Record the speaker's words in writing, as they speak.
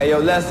Hey, yo,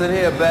 lesson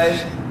here, babe.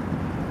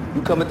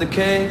 You come at the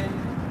king,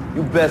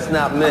 you best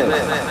not miss. I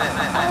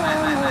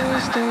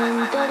was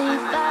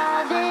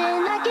 10:35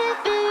 and I can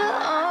feel your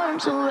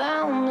arms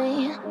around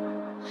me.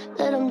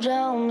 Let them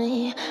drown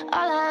me.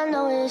 All I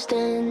know is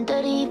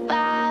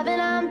 10:35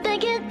 and I'm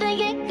thinking,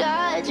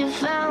 God, you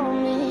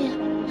found me.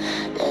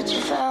 That you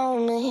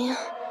found me.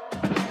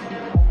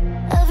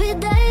 Every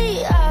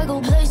day I go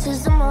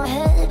places in my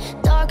head.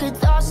 Darker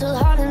thoughts are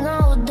hard to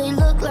know. They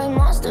look like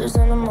monsters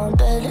under my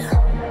bed.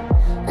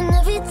 And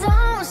every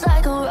time it's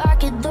like a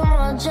rocket through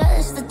my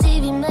chest. The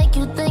TV make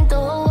you think the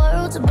whole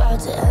world's about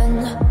to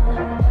end.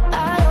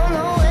 I don't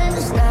know where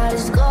this night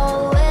is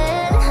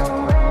going,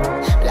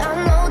 but I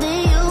know that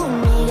you and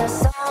me got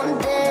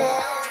something.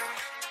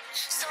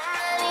 So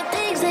many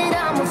things that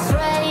I'm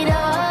afraid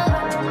of,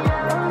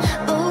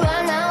 but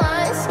right now I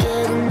ain't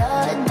scared of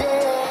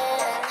nothing.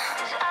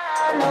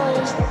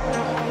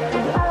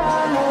 All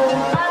I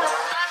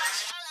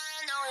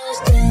know is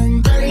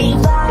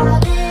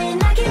 10:35 and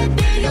I can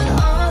feel your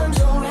arms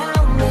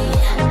around me.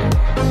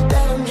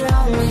 Let them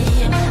drown me.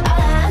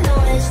 All I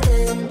know is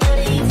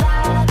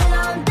 10:35 and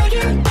I'm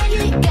thinking,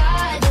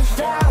 God, you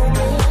found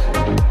me.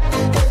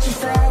 That you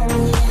found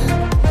me.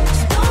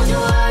 So don't you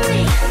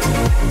worry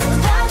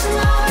about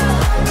tomorrow.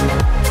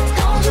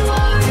 Don't you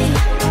worry,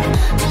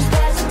 just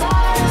pass the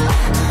bottle.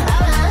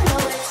 All I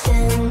know is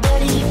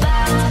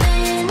 10:35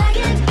 and I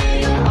can feel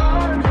your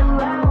arms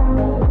around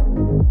me.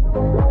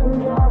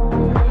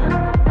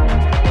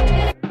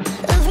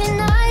 Every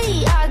night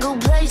I go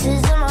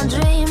places in my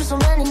dreams, so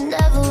many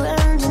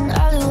never-ending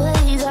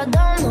alleyways. I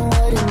don't know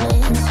what it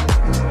means,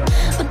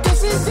 but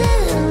this is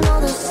it. I know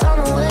the sun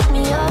will wake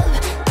me up.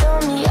 Tell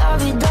me I'll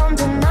be done,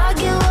 then I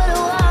get what I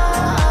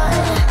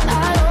want.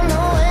 I don't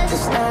know where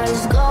this night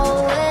is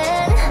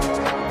going,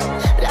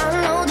 but I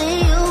know that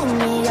you and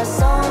me got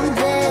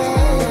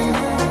something.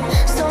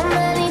 So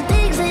many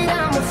things that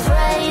I'm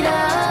afraid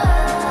of,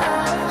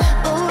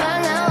 but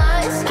right now I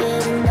ain't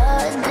scared of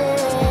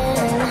nothing.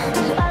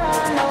 All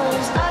I know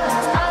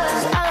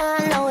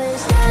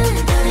is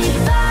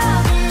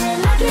 10:35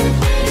 and I can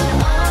feel your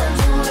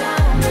arms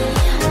around me.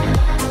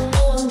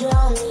 Don't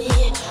drown me.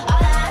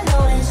 All I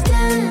know is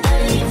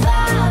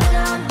 10:35 and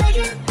I'm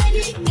thinking,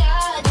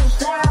 God, you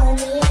found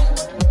me.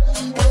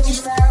 That you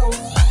found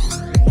me.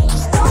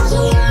 Don't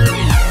you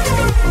worry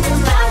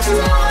about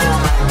tomorrow.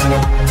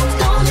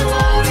 Don't you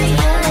worry,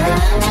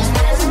 just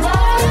pass the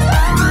bottle.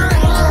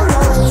 All I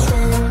know is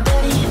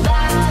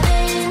 10:35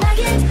 and I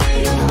can feel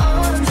your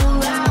arms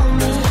around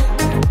me.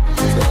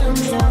 Let them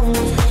drown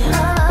me.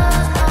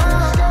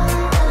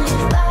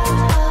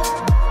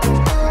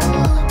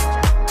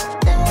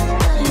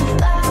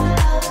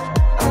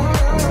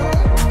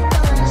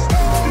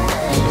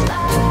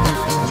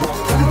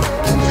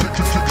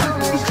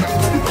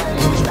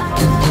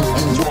 10:35.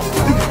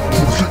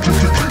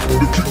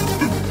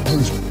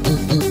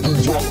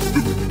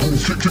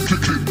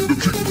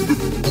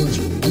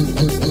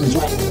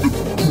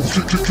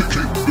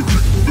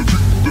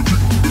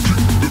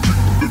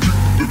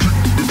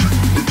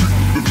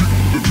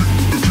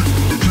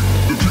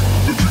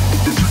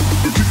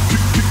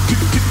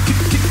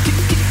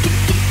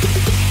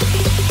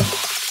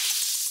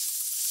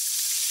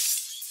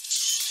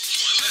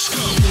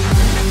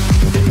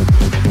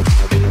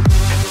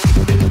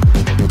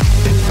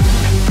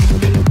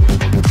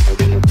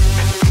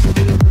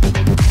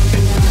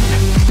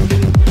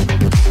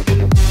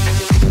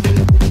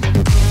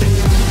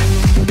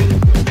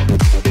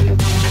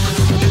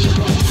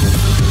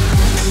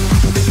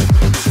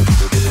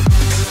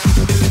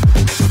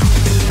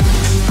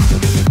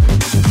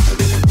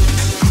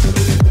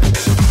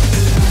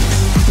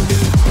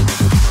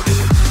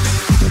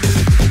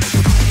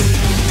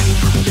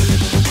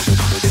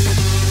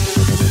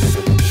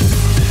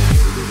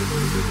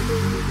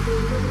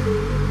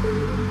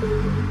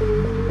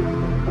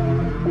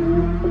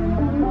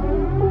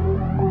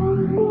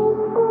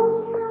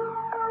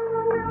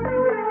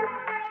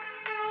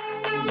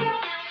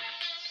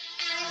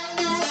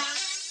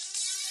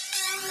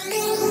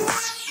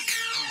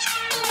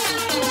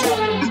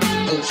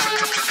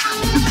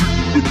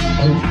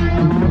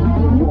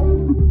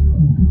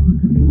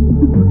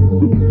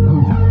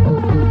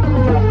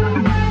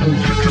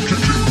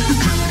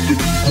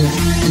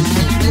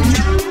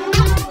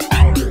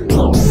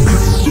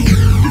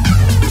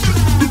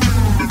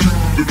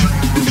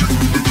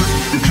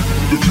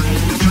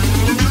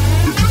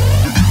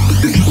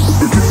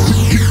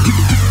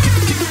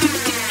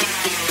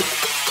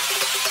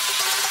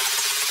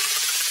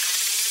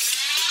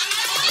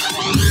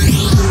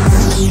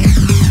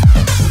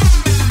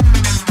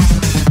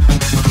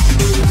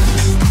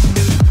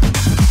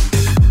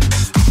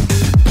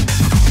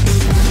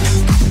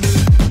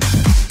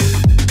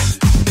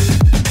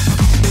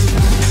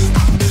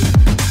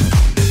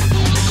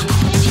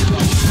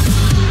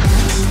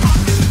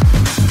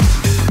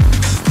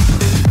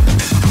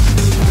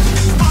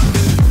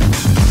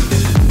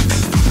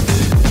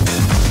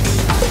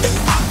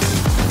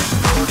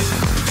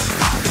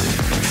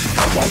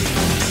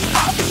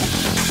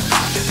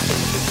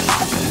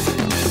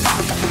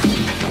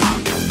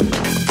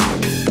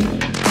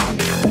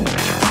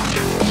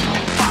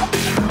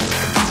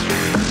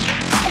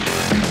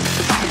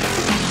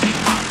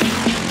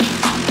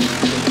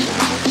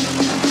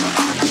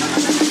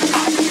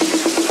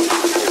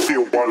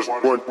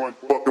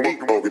 fucking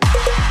week, Logan.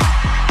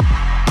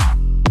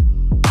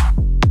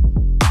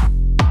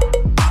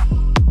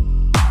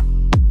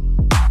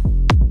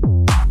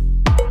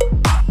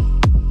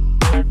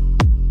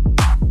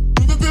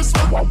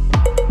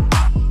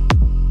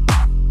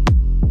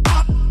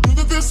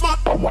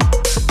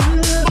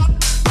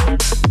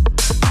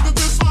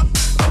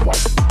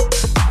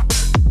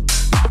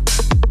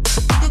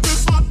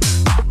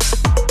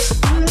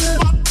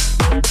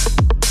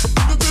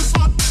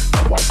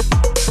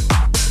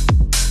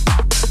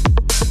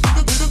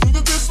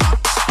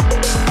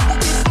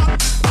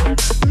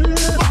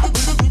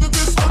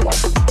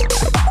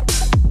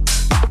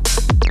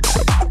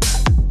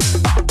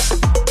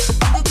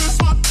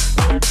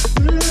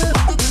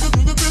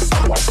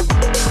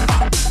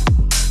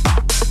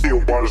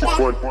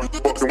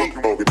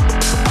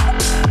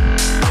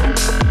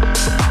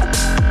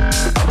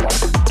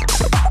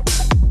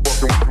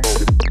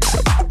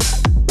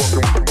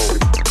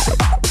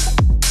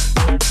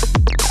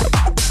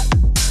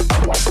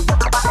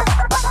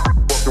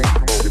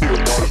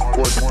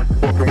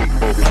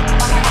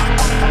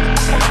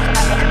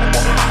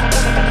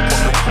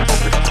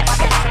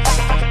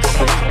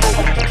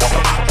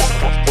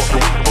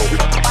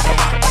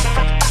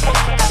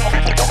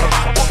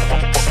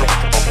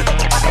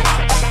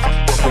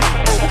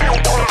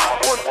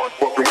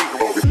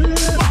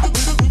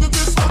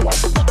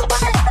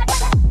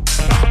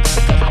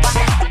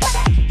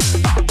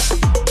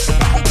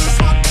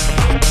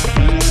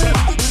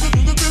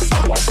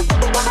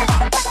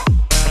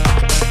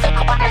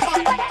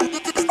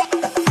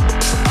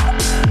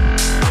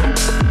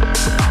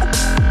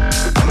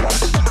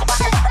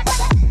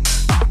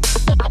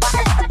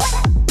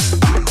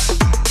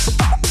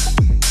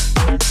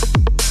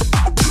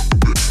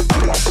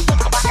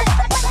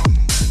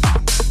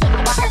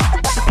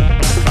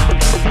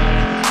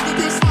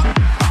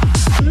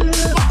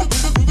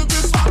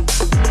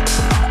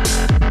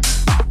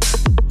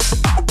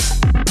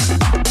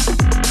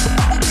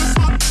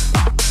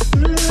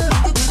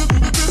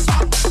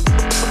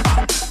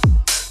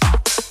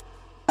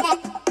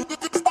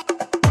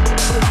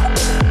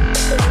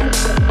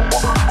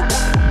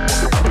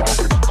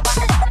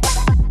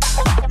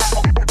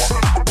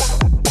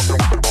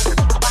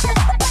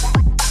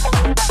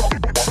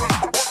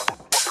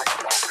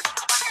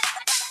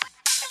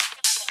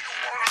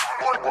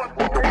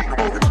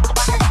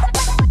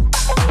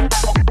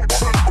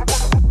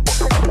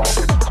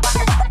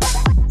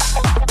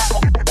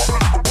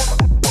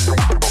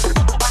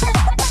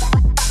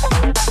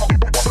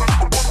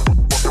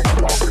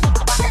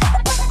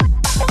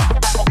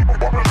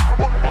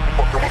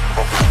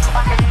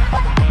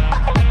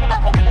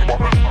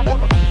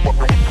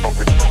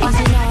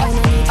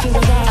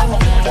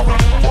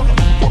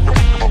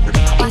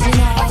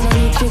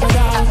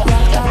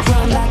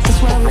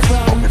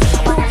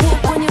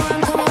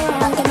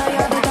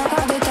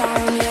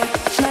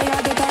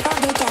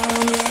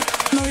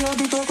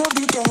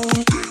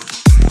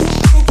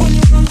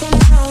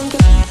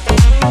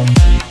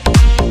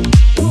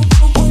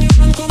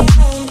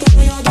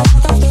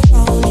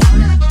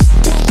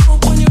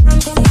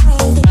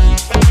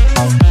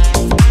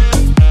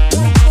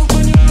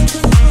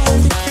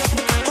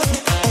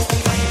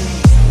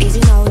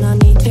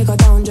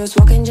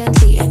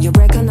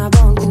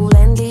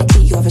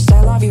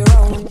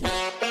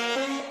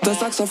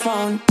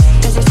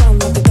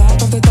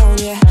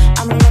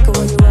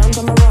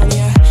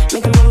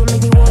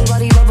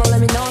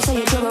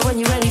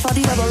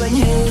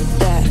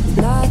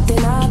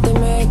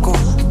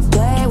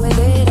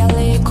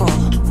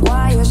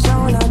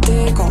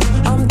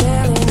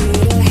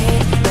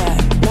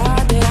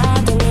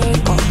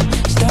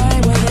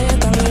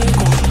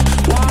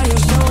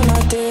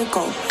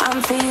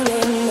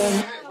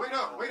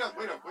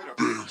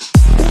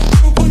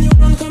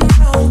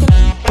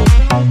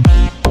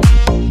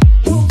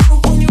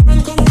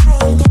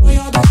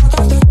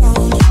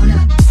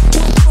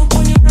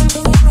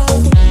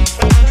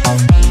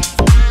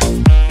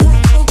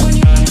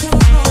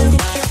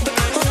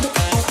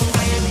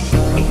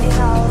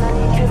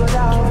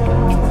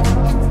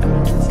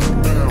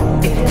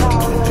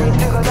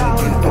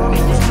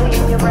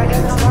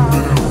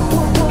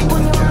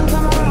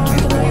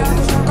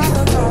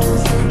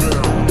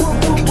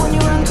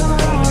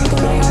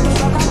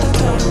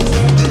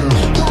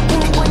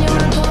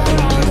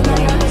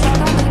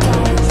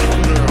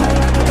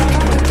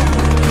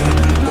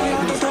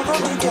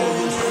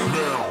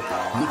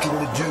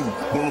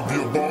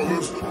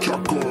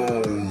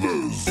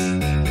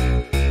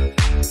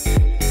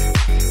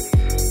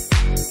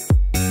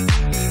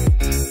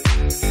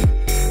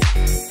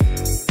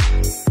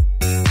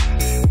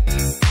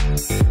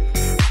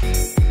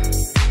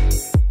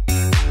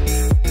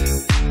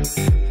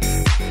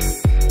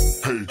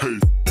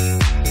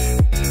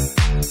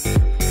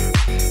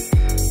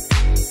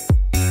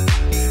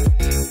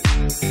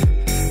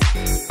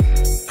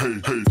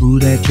 Ooh,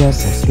 that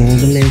dress so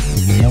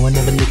scandalous. You know I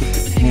never look at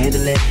the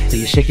handle it. So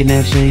you're shaking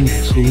that thing,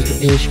 who's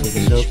the ish with a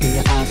look in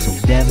your eyes so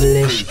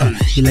devilish.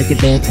 You like it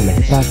dance on the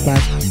hip hop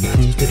spot, you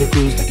cruise to the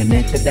cruise like a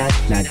nectar dot.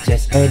 Not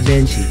just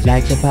urban, she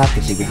liked the pop,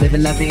 cause she was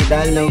living la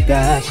vida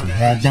loca. She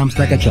had dumps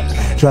like a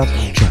truck,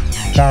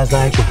 thighs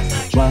like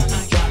what,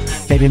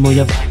 baby move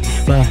your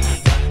butt.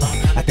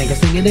 I think I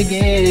sing it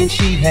again.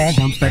 She had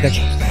dumps like a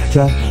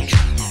truck,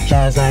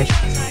 thighs like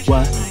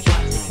what,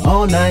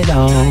 all night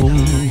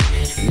long.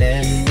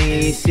 Let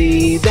me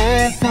see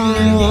that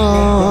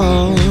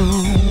thong,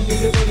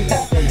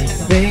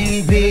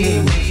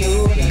 baby.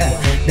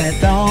 That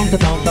thong.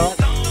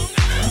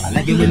 I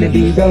like it when the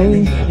beat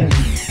goes,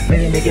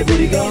 baby, make it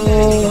booty go.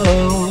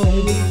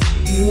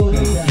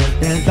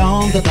 That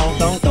thong.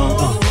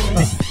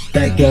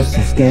 That girl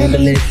so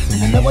scandalous,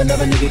 and I know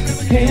another nigga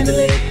could handle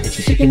it. And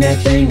she shaking that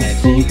thing,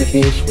 who's the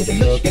fish with a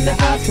look in the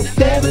eyes so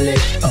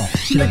devilish.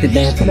 She like to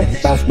dance on the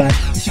hip hop spot,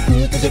 and she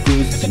cruise to the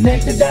cruise to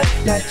connect the dots.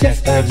 Not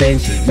just urban,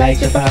 she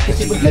liked the pop, cause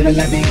she was living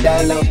la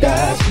vida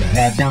loca. She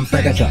had dumps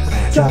like a truck,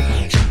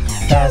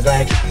 thighs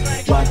like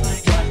what,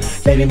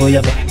 baby move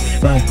your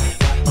butt.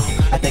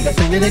 I think I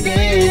sing it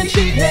again.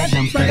 She had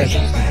dumps like a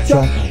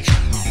truck,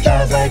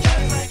 thighs like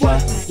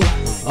what,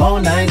 all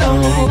night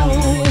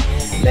long.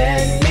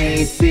 Let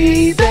me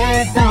see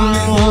that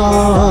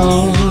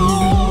thong,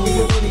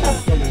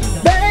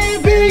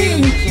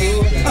 baby.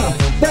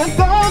 That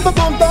thong.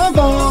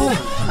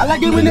 I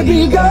like it when the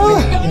beat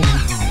go,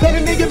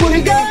 baby, make it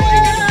booty go.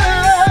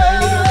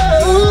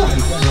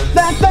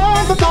 That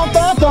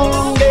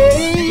thong,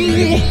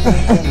 baby.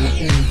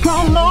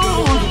 Come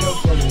on,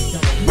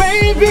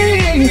 baby.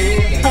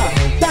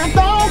 That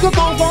thong.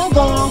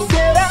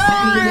 Said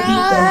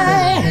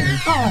alright,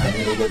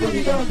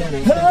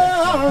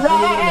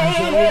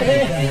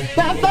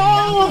 that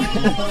thong.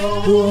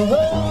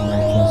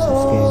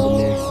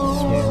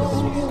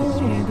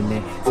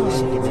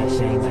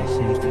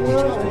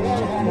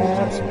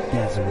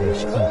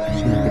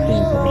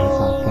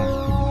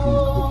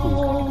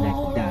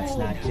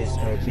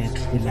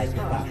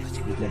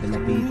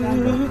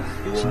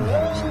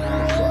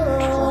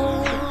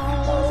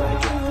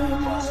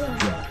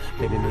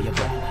 Baby, move your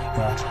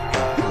butt.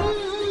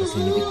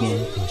 Sing it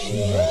again, cause she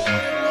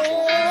had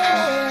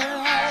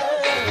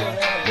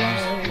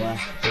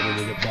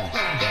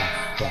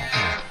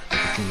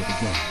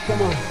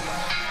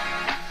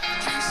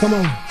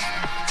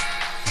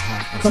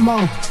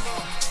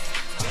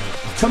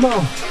Come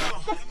on.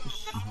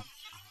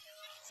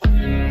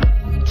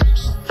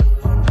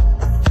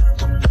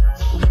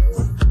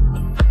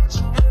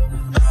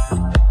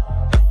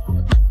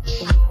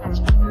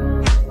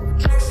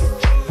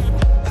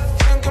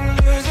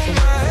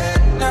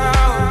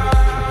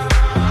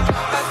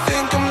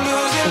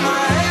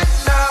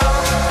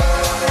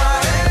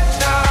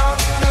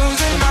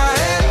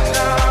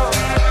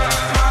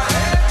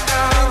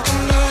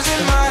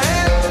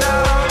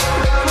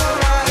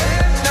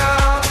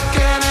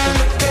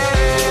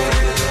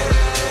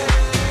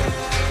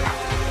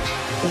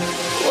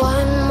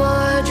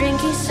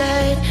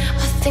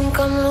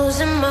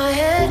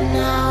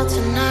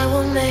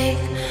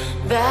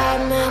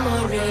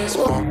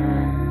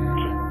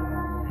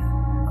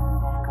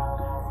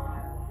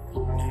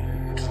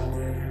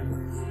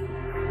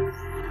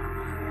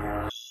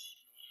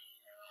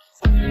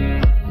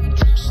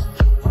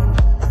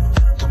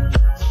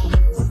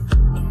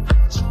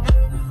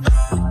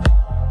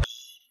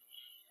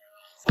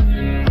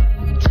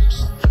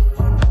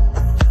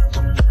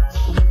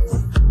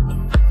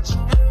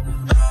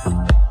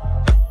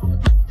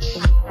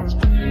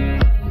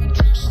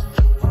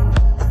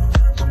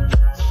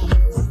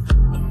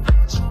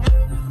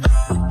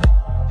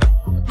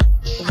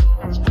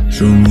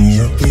 Show me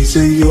a piece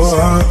of your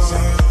heart.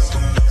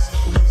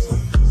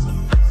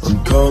 I'm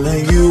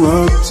calling you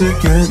up to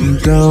getting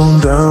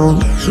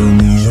down. Show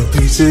me a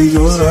piece of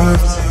your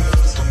heart.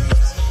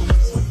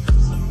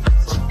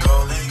 I'm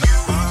calling you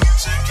up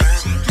to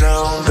getting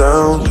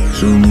down.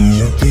 Show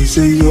me a piece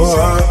of your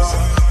heart.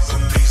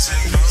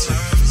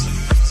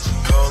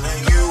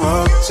 Calling you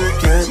up to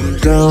getting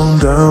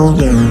down.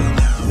 The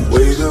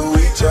way that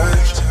we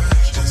touch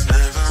is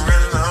never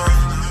enough.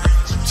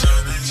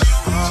 Turning you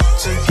up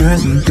to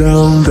getting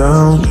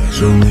down.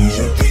 Show me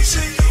a piece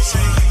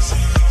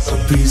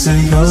of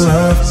your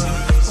love.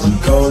 I'm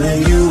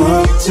calling you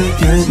up to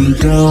getting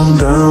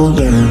down.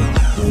 The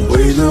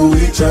way that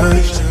we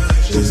touch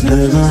is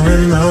never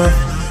enough.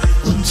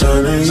 I'm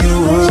turning you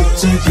up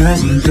to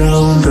getting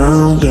down.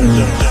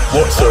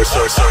 What?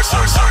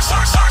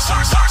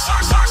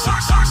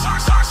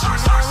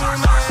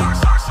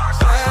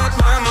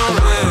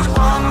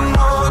 One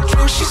more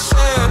drink, she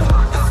said.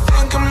 I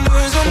think I'm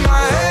losing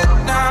my head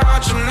now.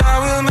 Tonight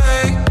we'll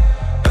make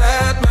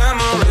bad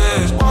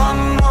memories.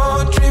 One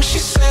more drink, she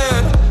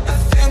said. I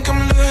think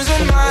I'm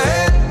losing my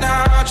head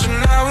now.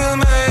 Tonight we'll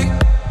make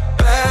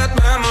bad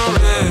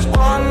memories.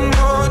 One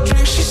more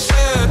drink, she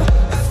said.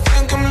 I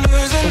think I'm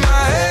losing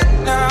my head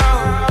now.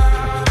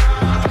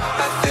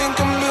 I think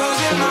I'm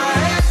losing my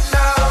head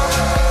now.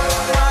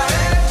 My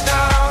head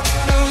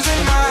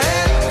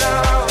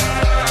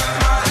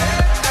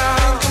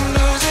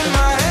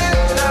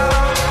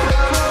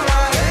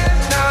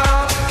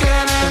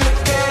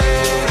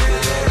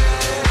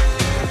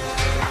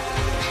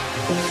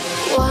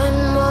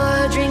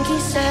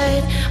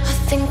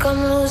think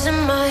I'm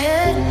losing my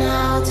head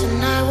now.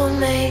 Tonight we'll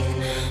make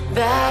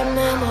bad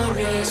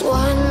memories.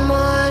 One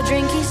more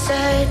drink, he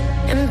said,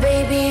 and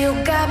baby, you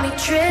got me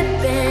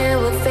tripping.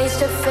 We're face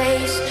to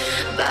face,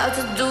 about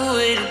to do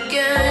it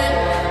again.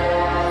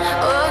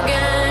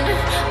 Again,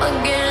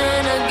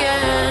 again,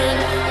 again.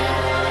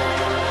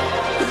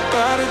 We're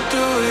about to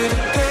do it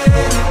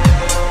again.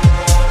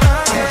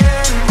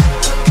 Again,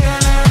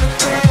 again and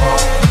again.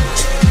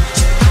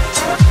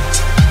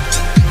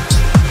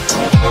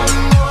 One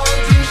more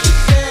drink, she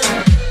said,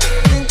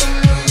 think I'm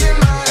losing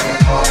my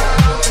head.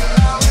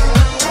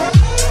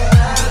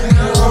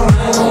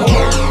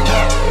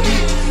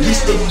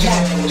 Mr.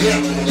 Drop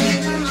That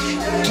Beat,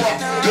 drop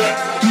that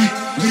beat,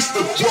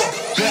 Mr. Drop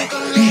That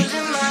Beat,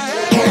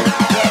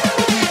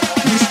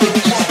 Mr.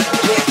 Drop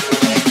That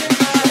Beat,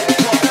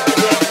 drop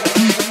that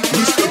beat,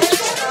 Mr.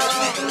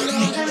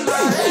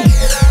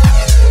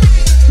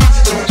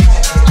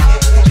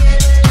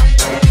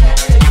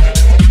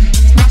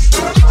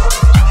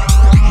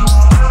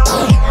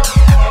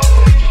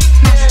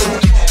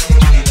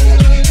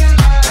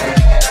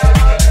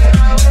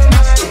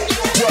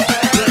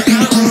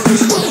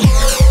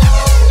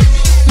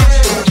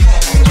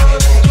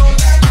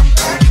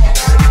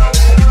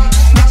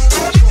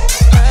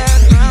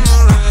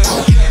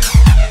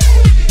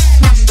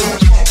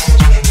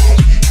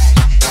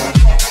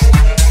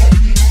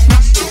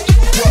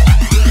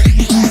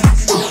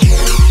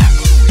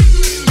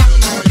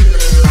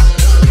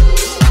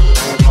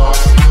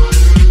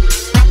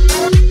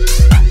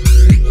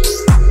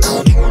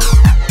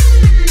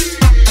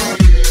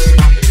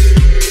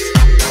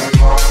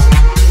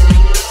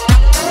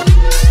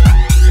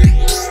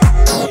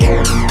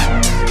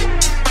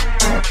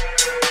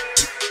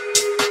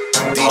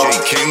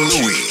 King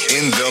Louie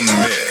in the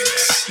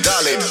mix.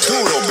 Dale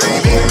duro,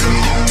 baby.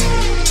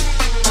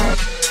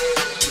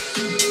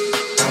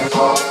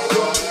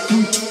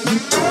 Mr.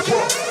 Drop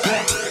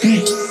That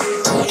Beat,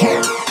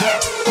 drop that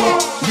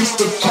beat,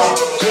 Mr. Drop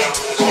That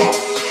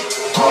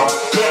Beat,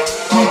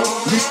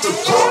 Mr.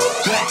 Drop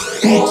That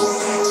Beat,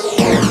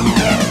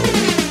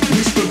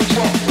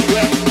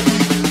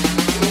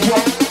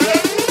 drop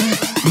that beat,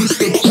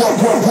 Mr. Drop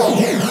That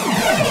Beat.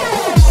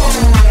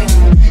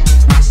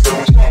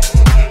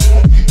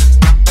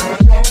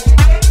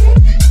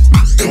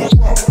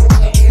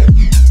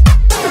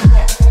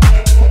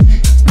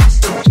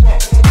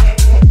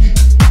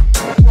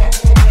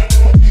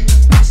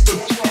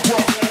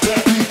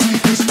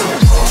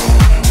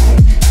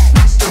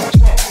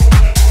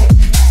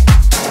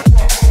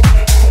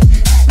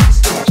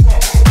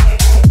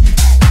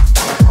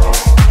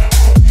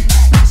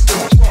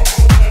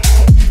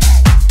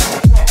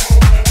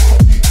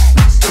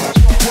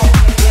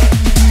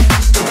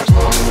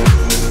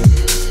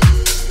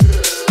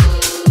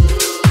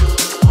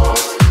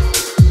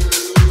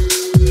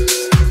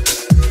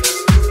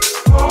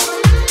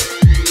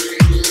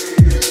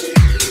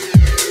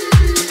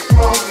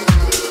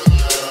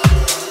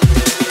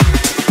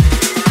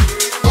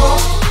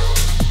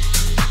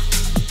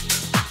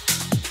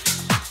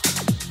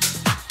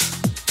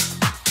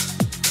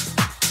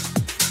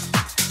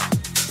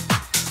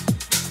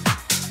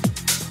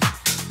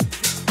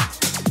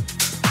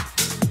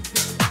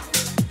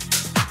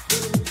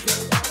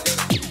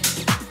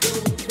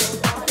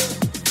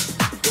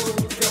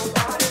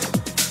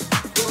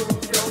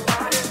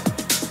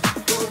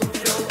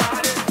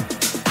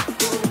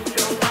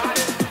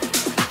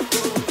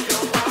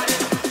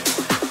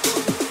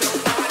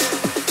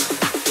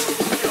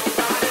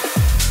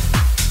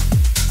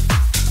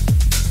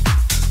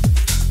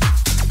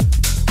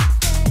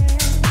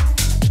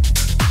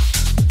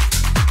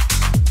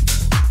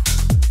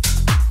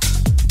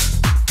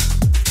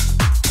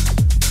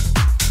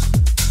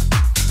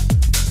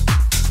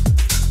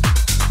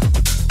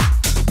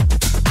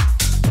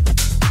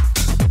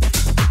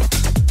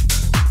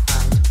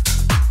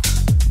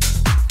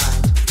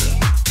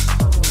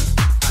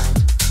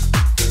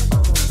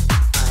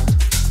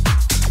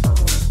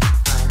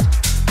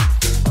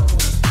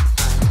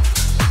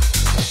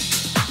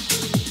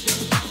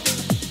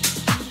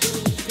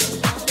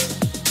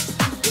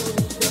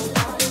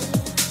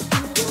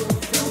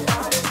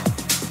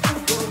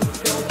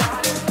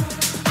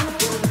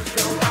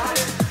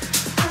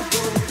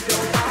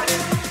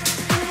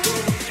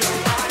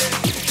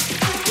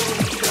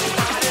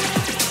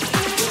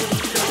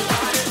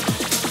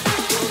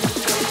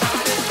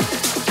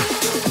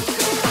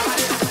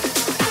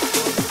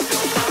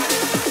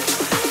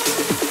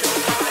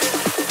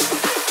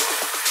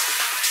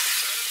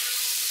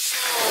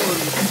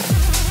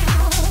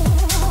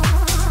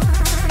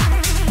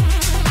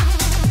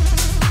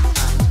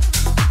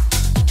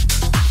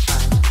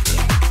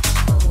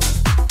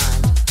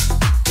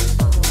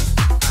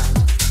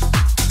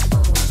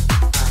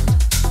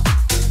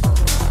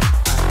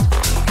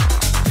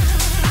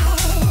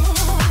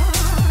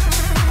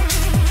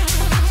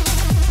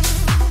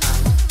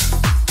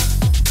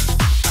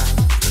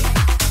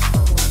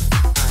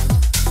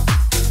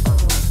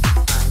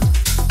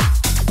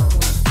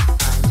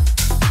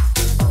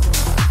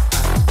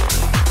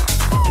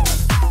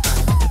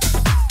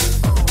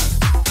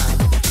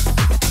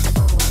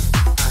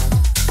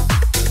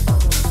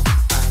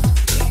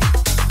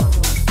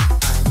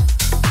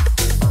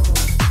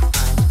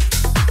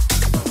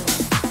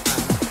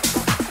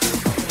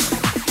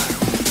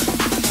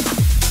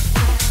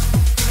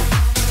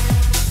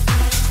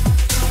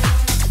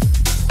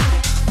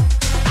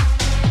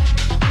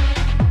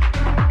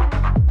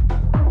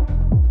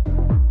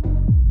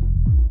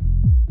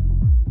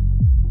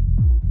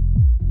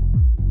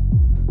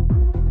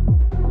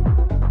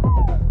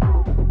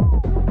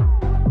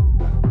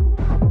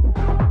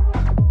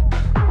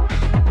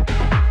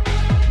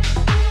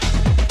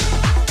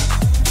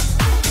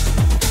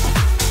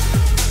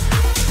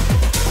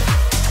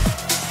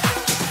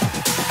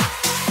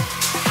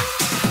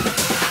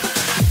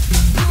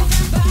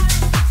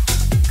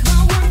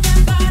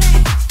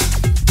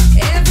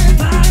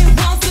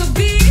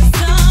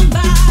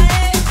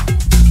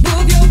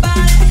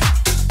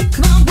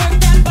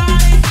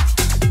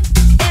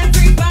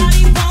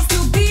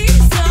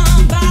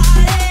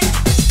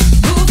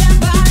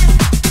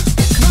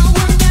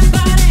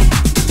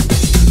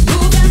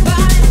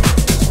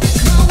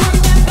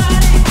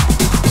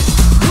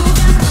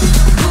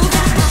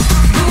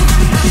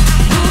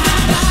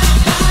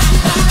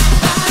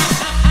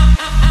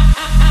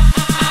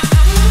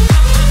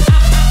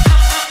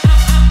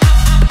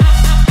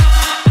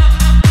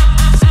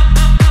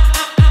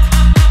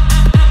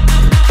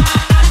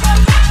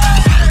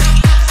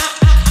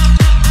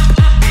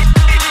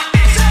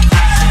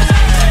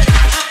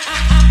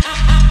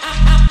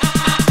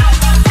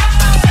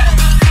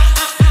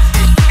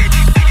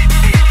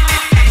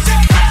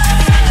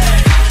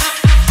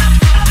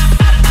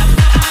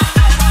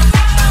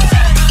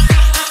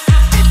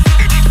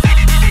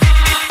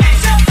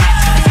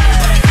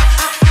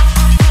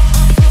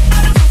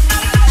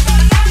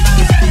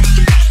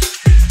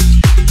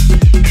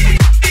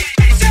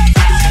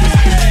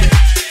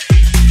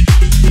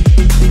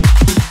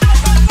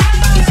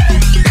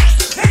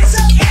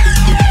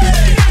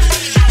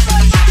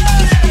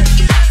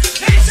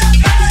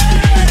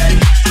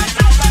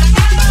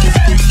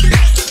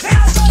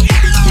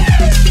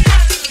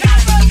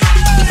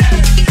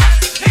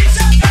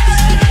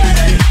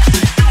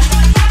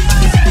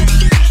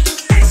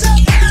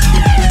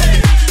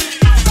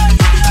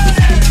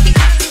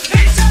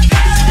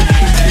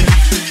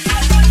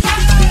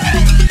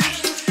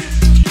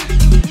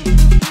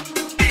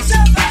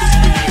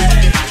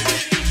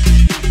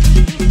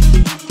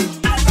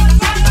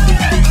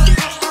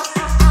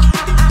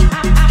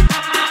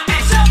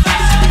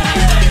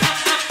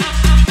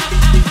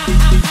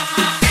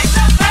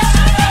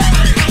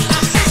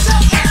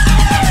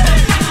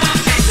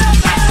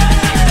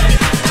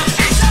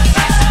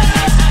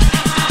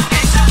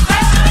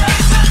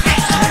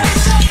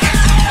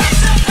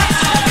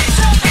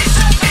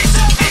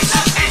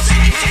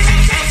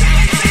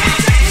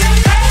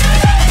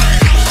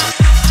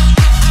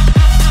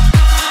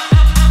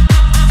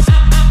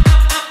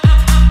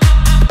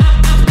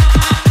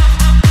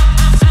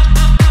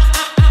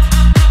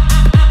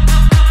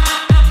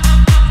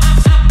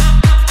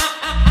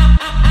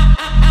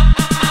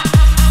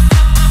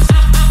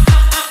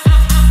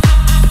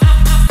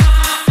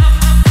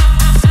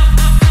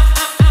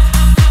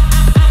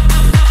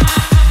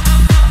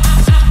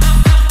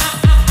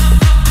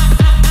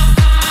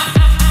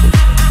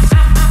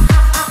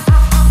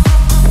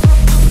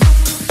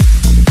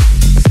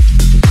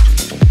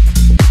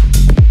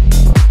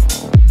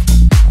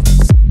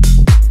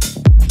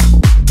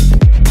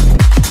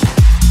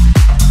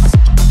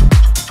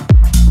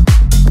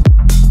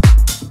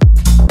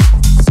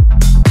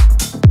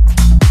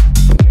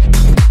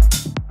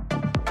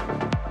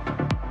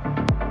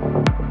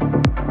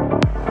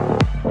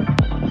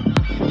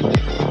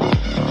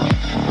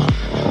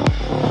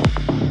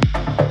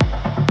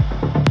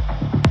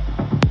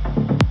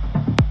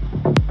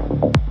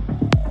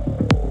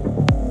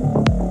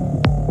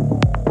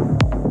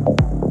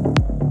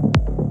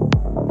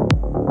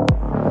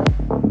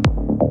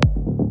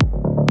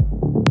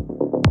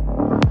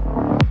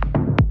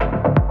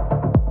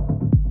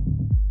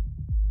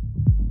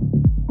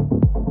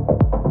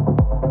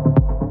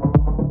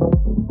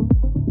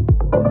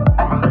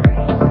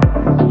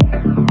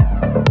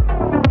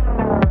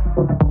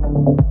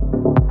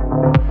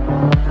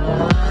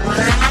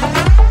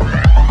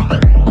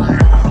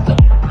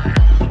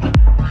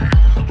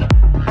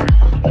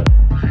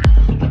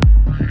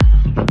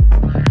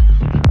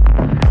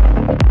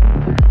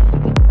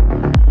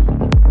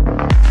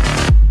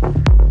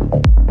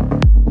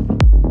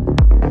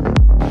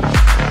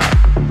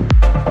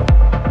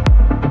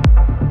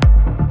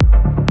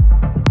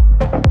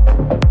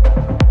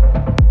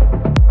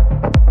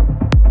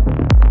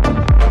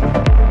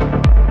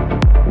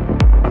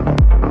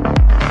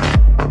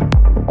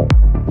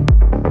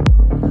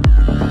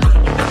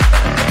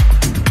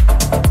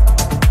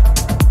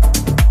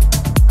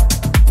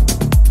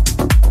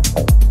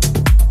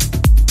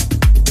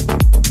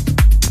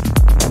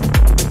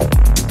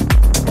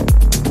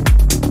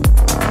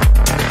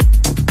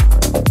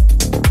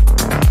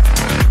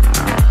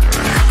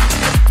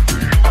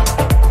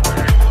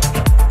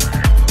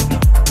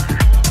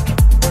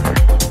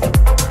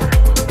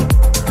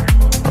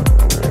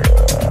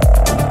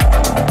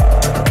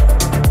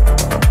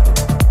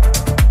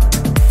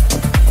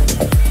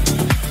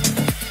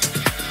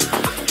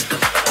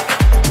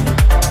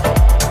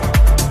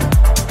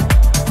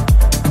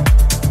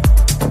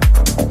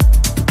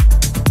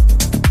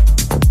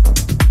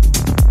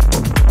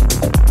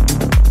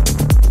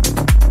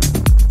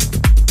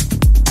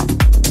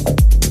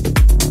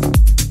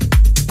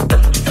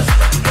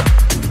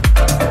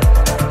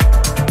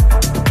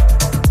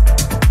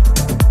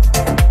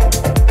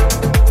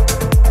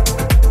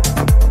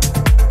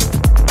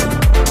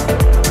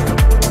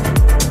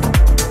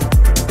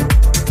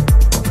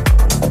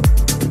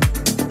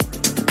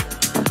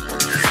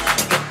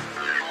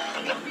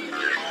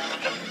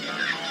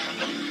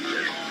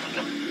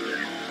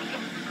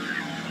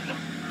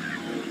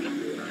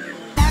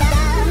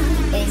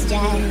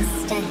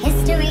 just a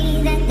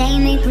history that they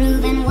may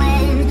prove. And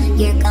when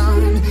you're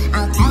gone,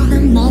 I'll tell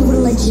them my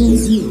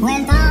religion's you.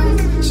 When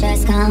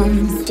punctures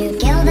comes to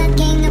kill the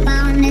king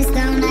upon his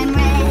throne, I'm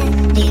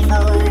ready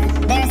for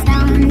their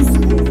stones.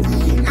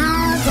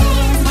 I'll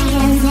dance,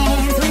 dance,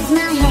 dance with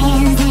my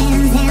hands,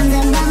 hands, hands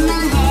above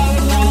my head,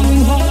 head,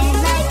 head.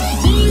 Like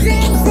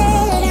Jesus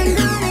said, I'm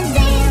gonna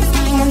dance,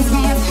 dance,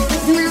 dance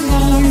with my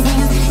hands,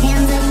 hands,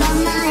 hands above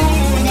my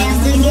head.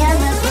 Dance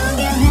together,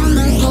 forgive him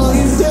before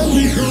he's too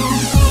before.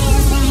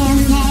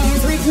 Dance,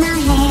 dance with my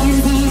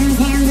hands, hands,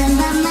 hands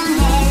above my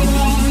head,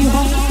 head,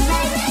 head.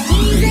 Like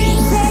Jesus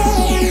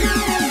said,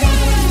 I'm gonna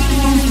dance,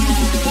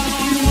 dance,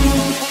 dance.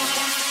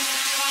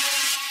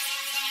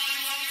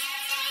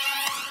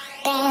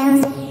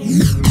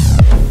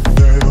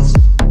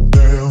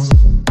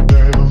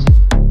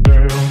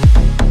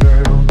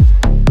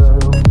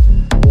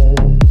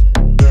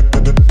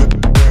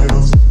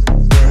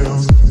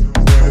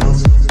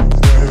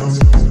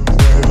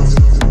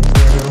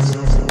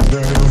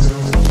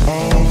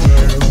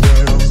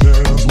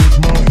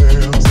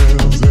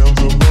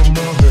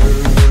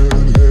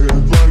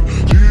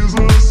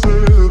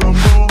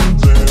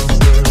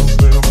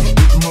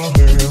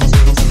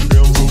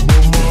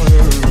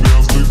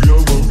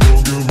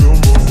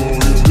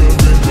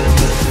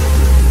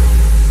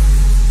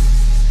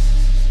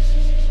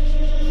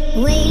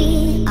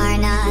 We are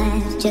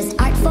not just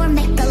art for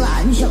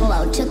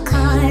Michelangelo to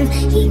carve.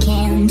 He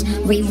can't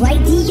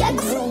rewrite the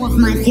aggro of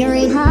my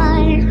fury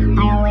heart.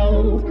 I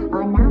wait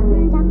on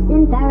mountaintops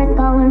in Paris,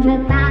 going to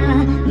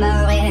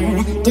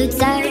Maria to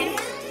serve.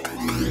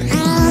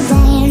 I'll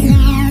dance,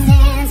 dance,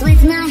 dance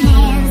with my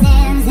hands,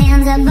 hands,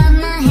 hands above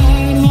my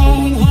head,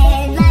 head,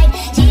 head. Like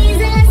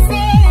Jesus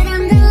said,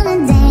 I'm gonna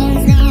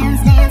dance,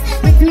 dance, dance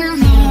with my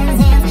hands,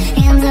 hands,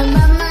 hands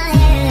above my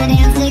head.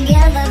 Dance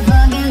together,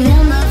 forgive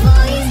him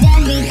before he's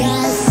dead,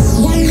 because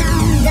dum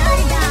dum da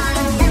da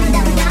da, dum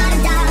dum da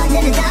da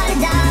da da da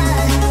da,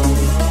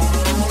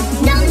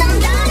 dum dum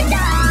da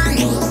da,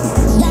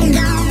 dum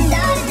dum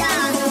da da,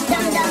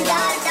 dum dum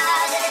da da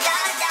da da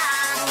da,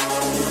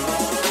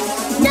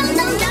 dum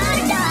dum da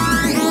da.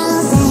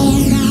 I'll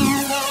dance,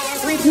 dance,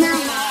 dance with my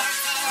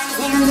hands,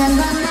 hands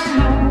above my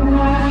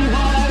head,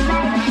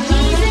 like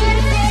Jesus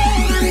said,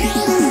 I'm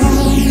gonna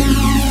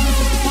dance,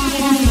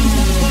 hands above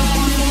my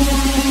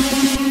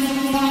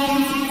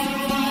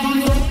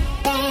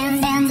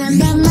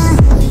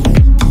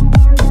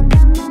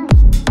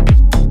head.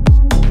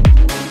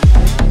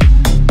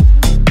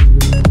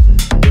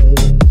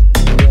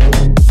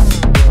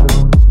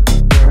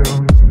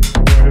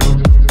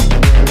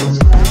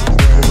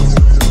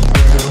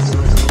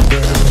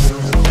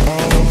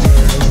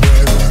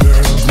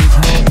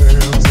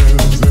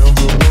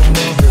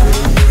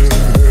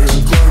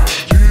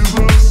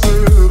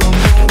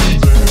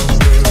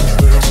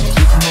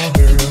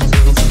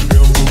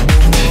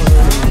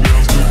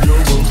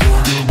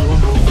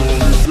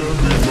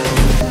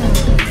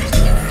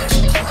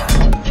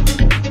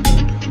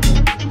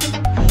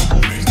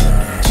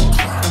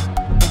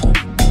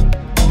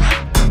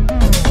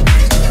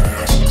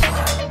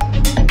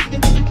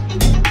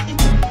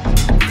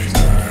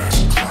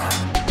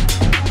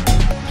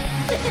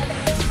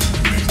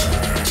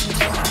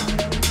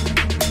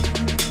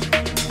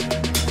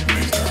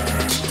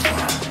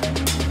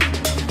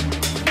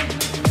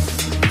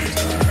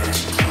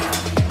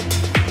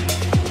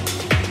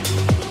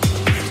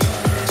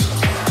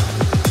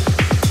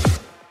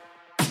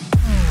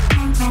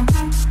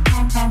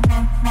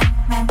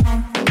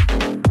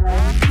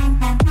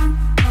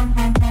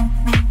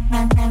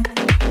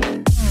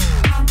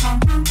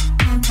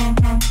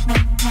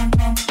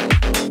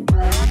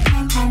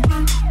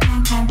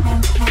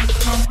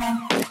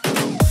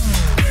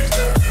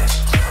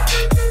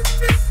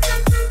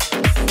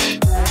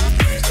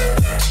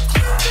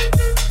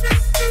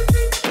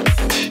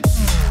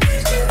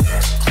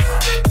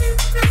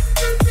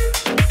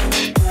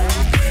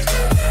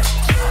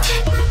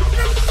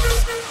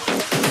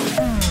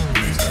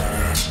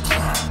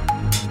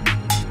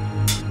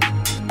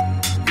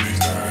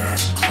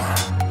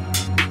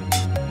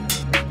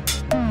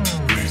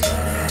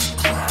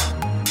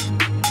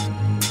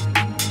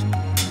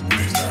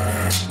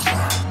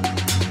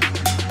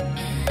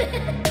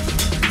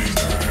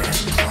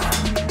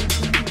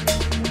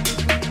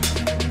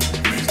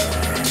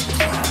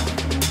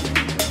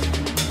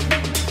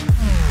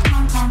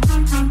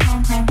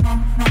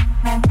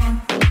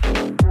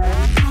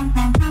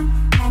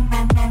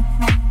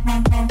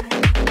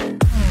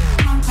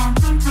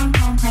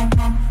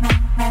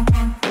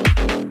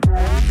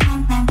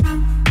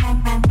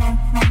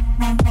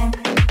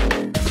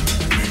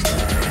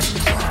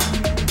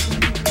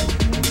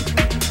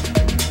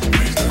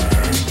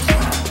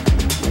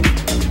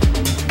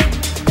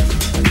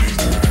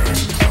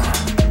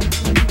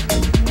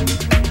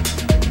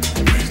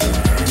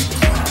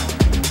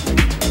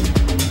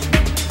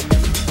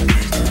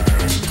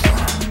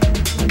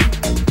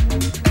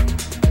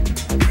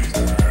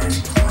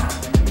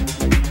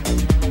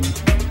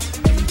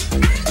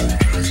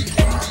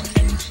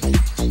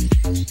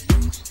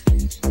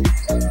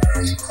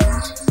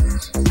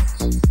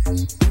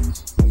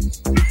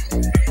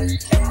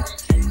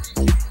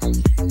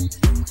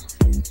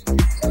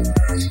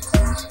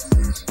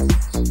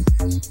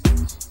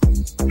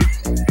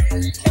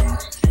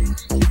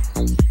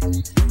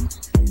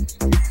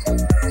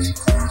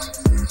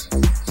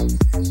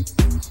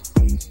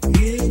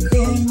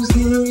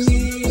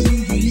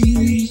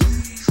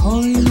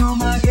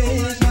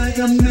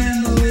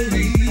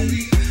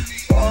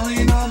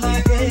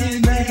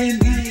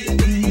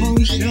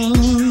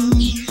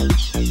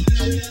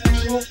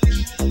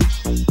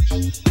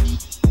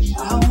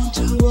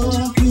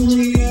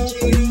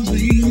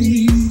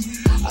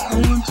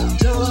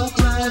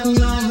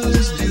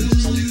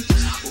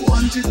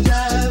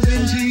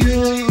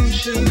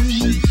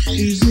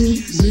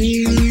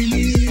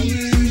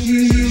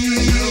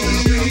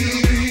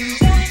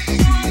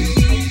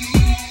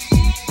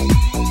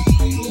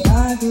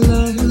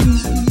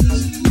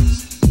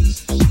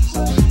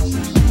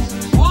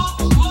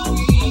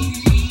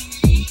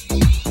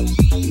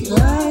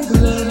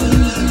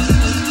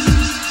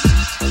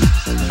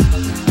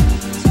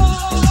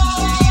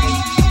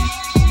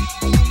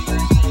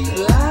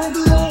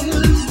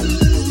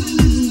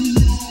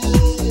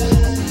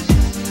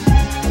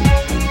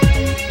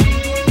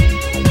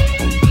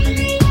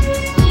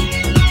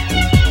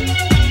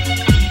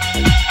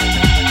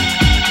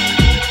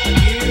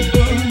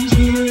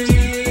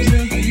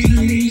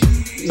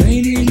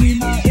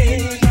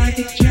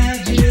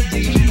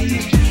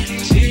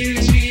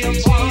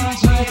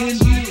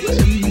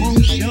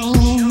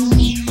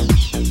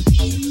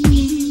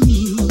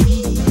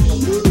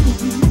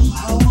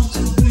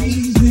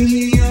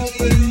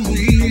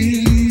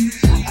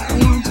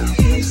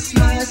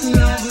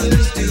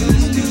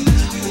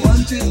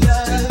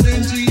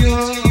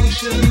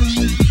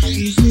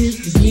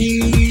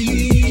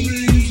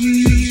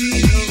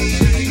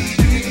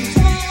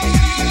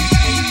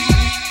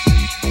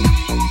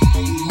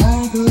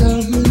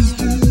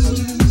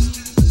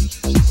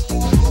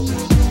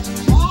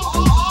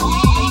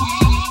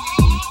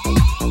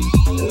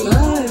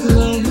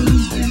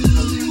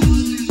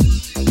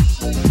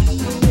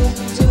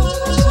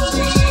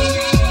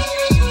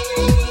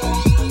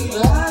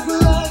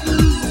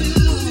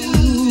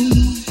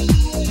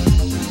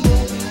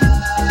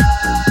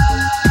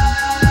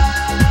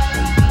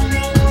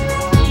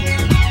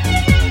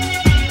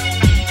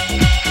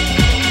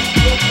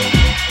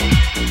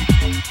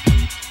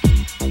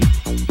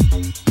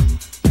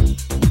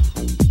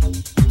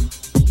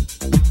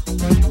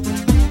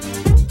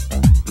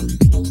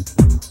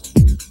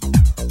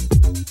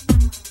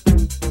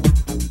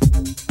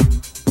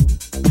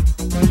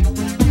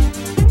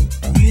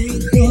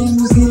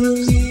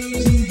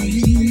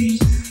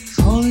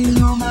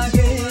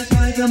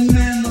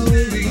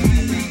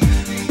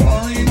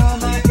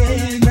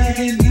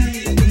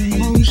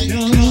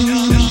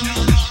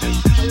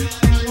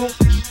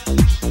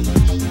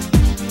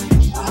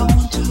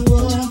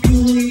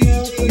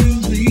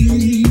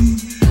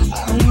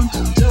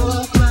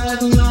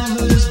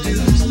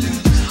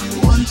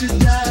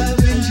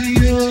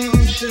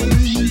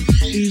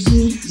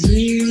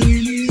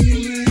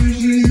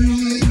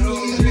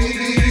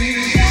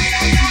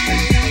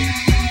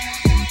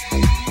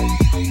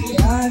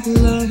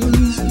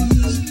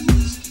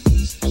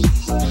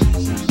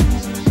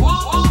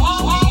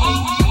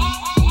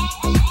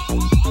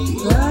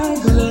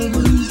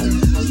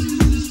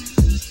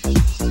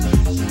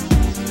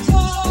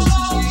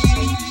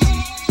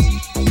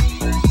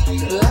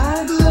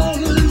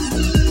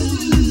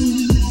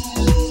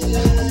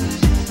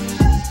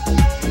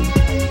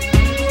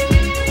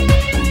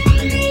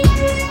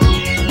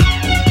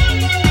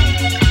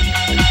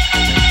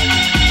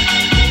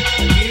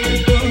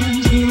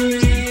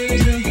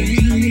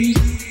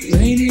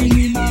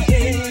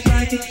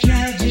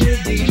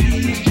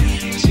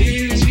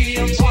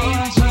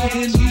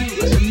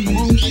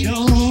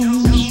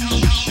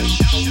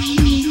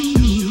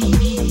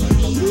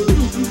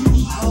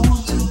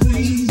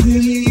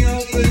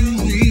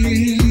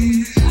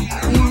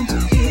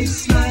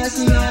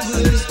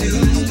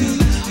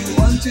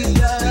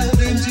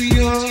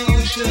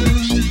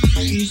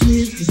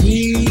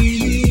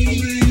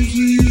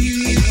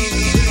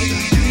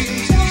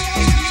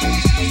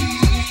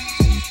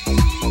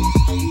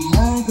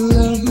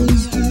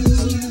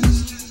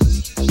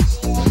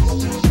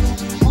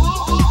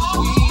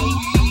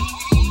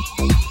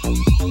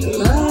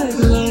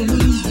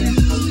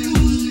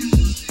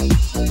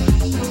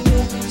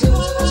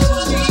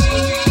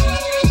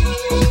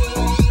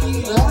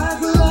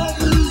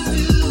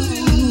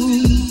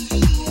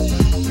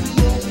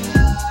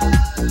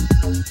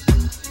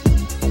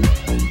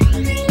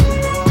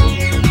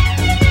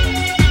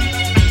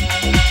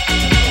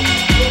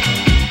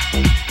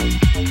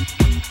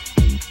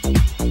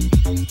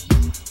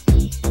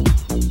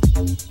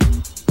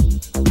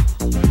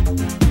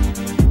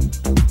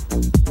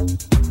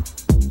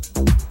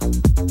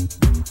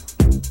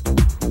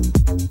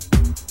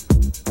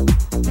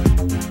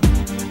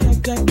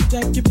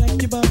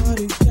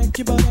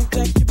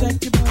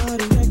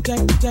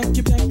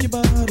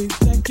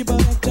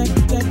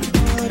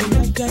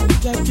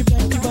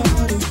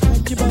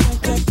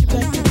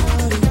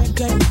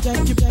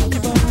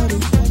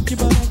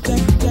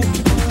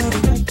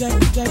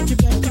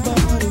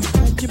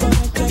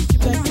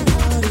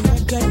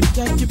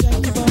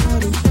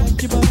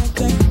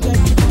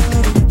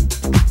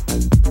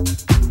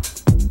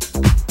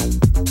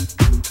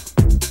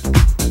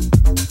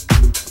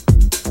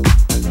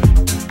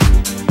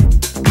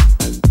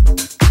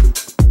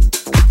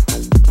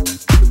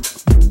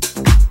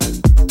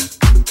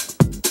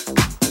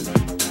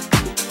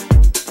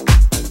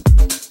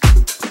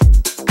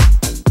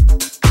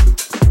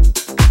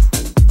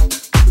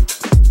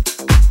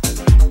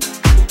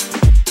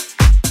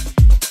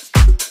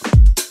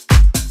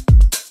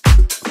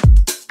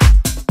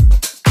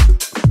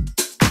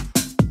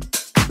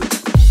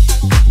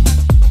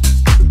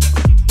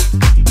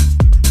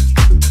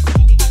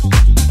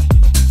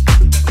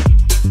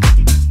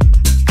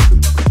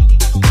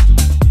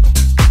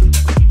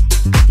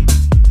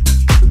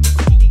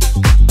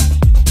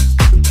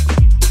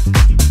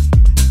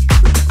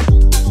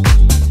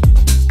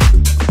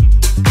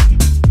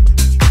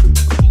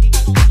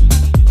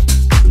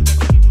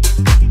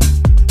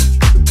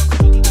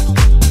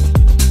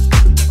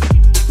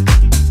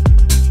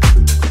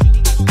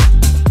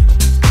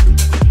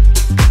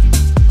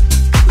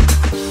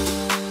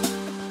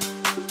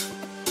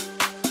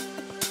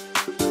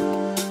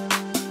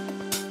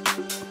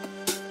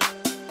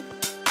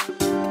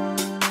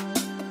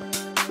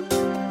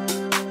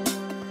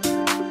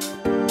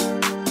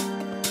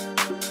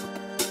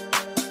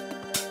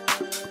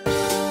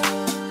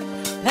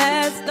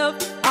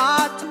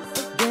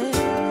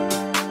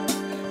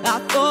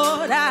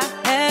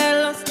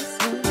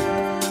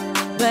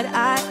 but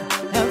I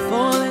have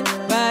fallen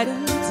right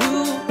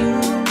into you.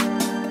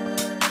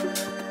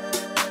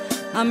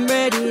 I'm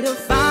ready to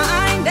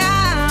find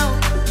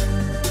out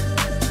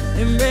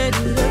and ready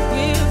to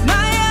give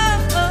my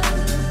all.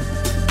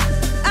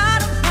 I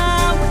don't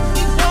mind when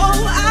you go,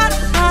 I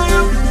don't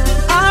mind.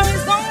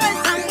 As long as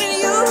I'm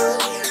with you.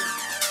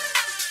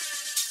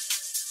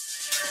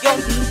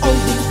 You're the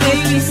only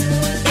face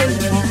in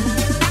the night.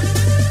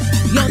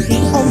 You're the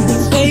only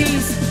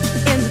face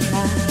in the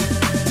night.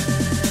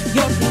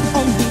 You're the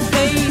only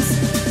face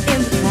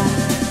in the night,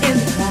 in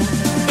the night,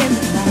 in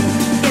the night,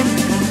 in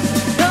the night.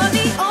 You're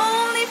the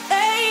only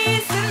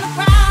face in the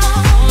crowd.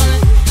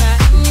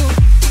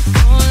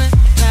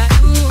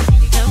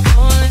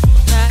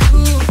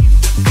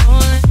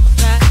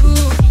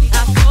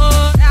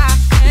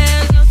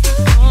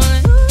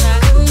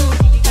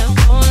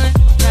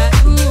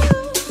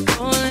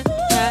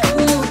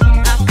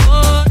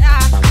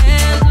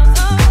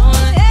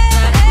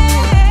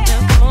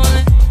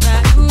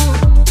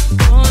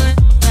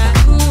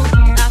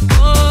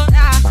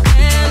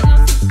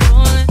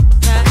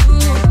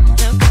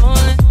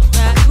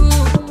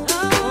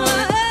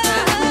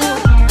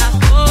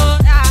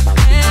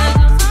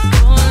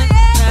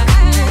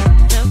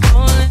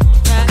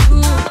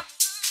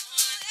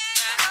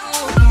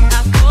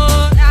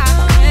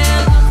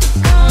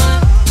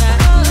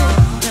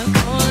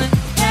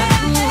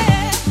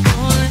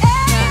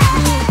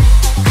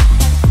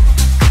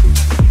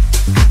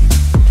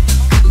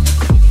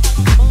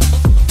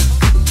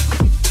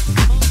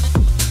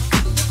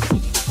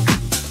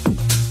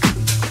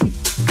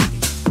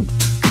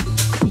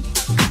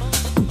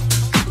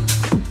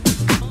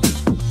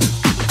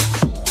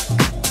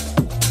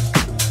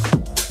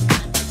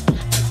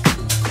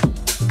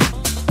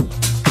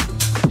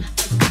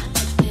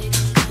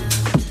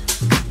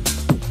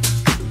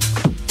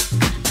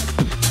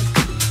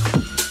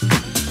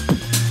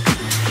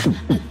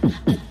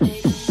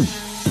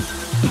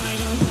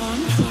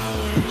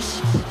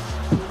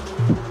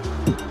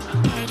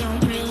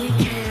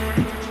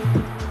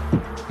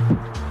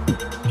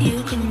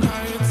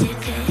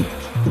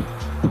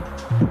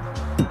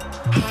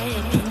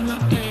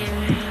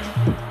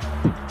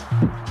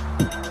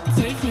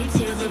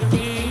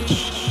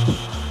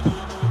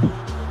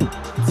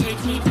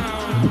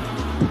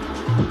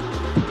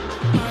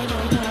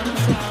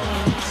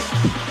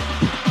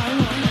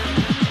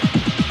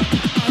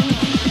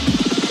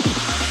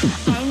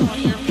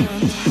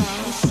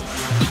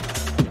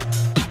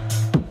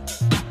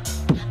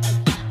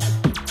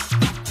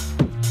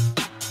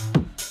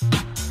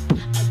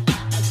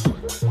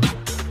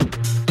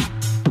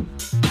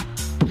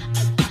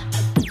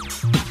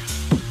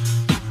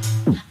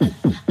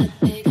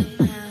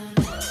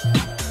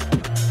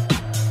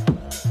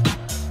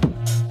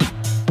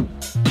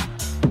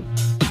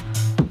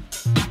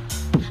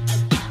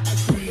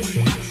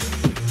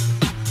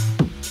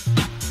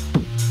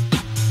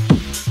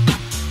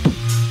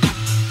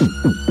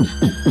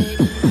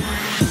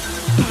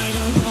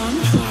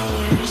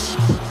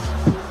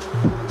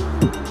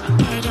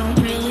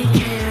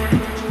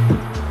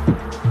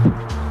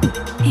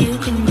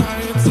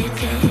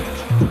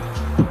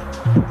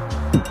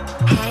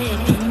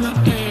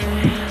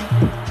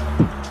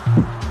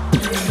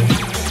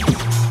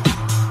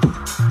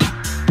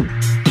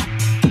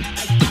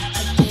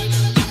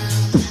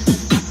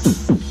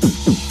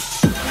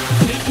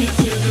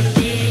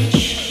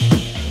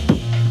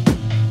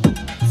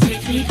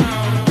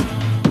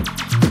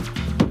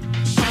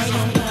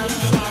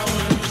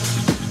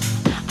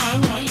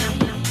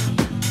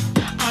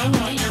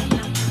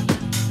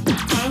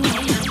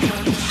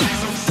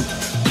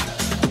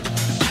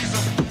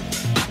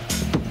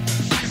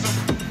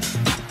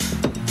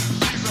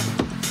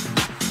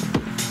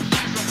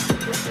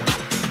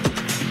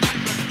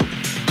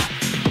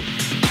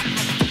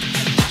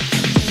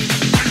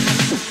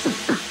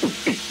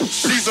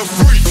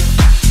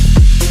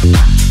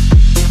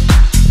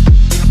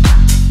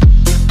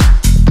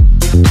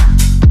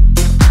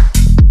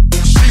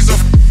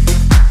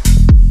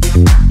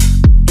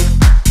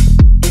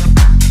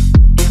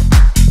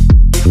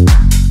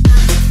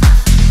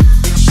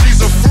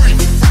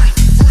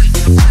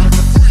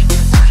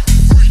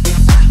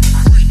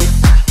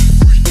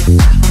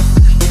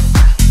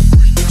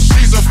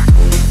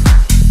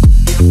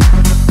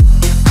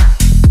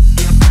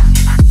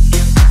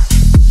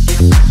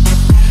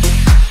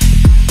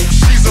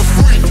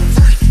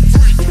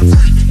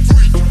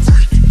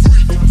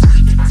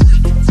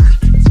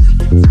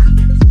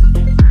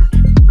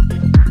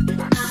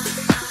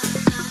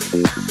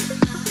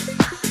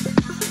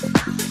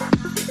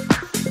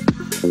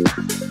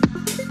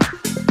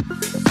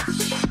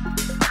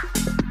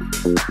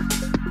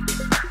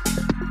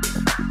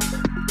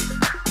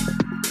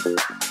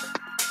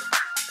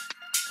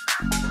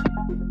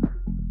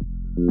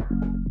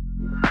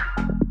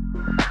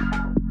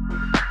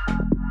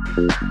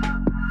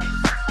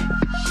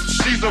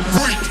 a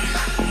freak.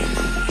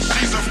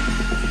 She's a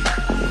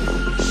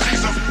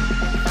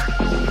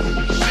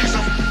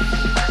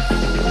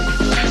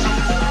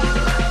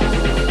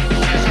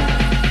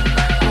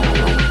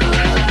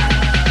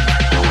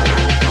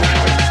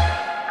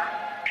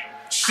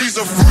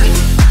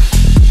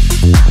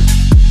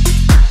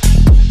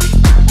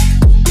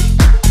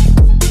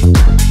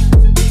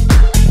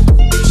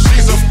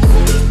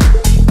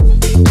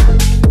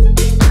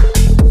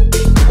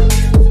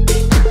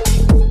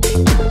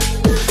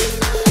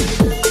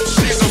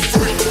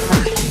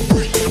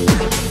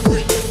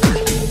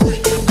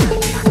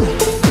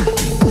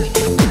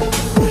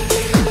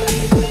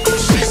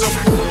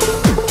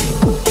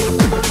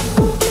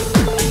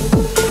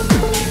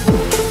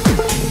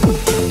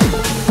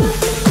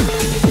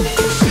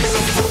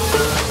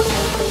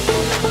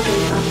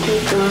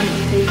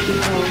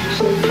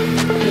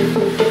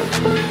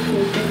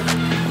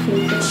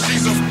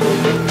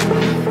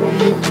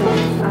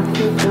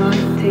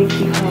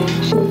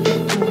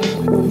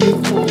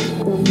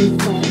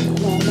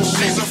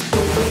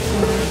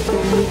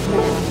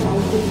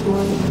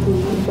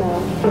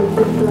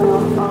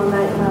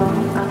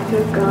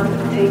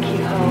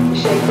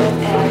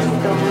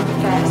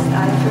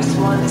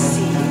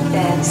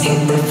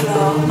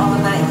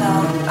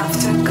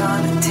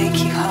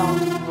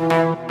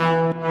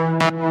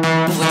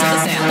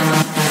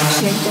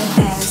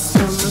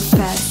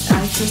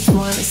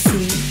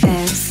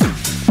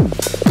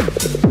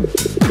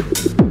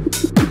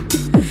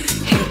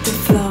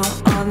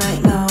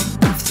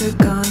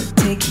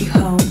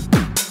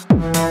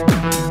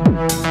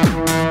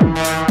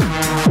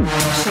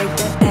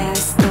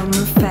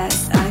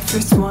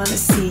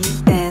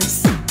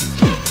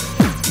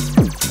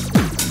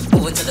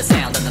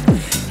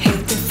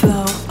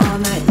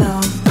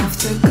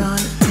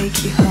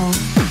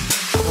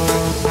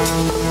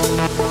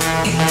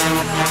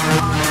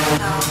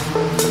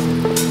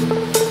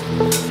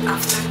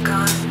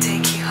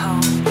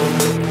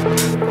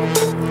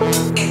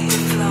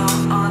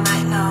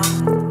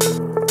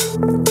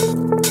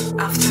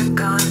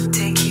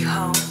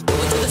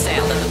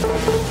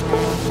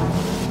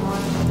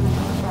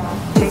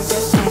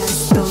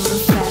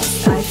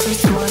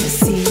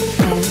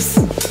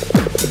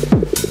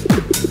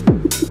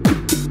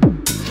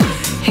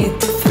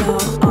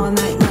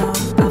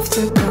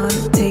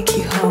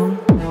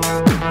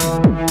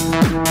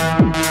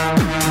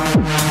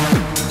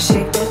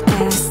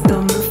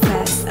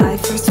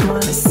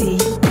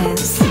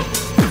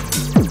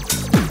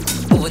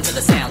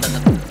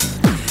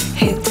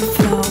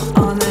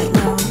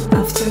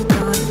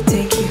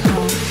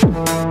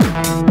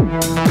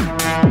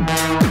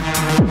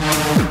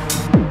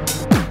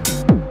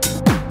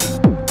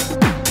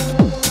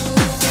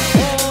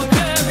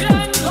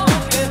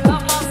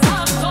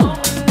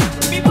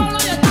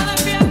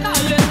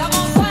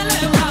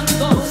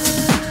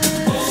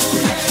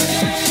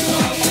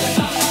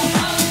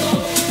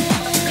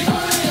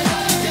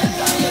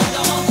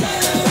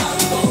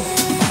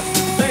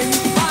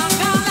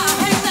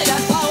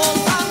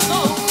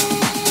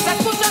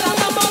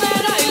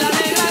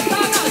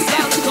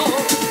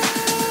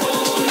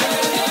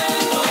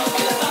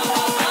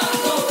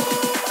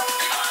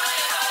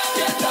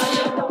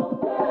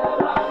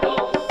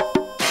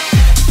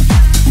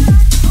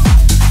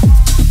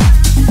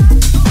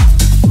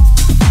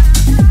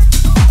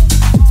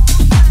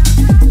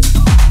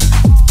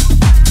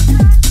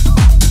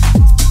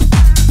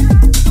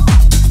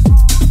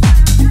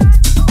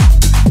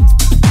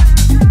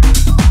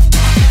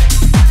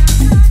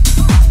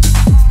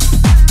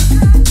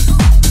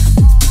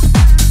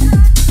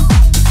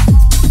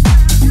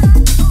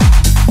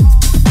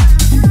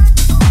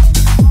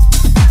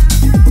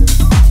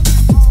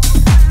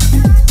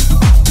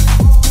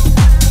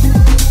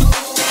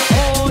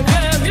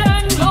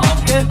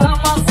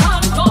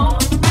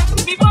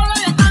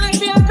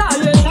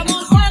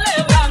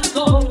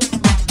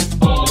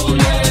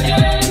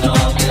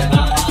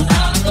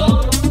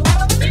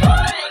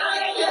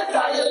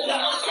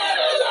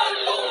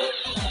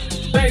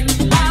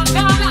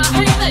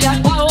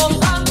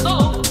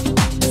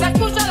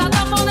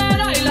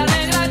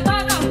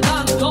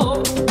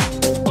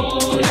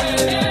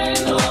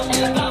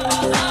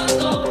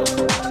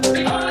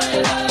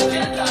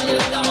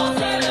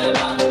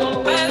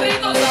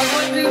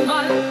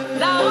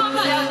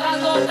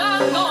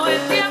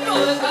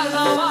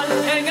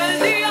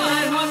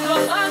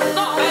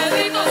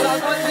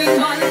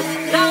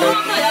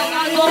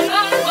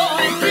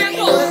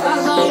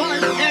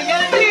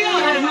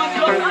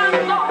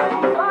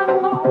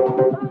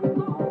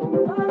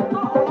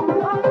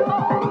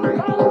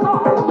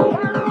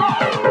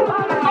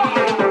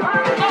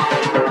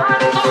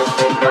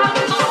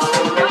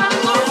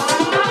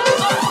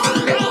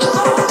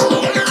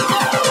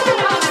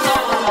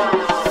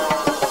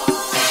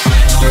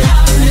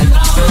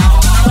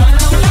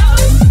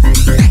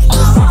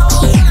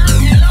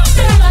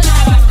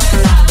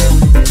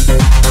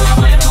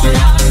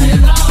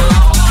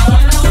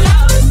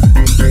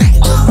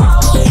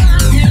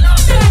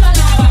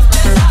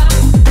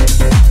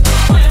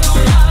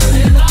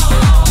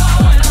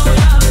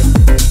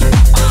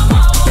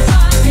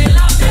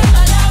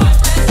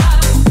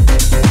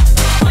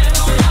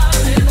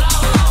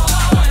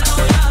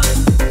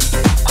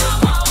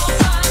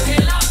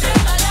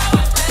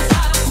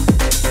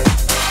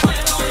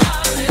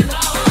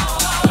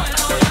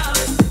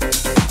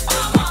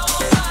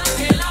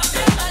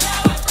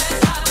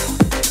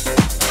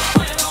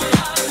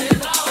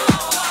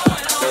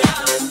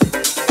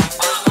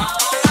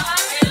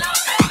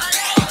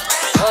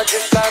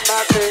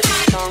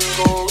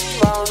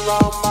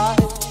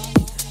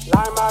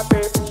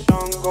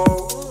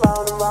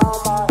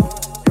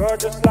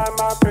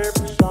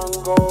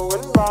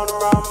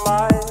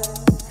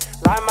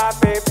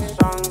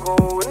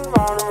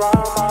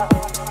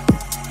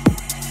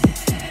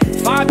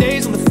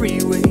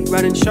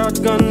riding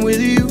shotgun with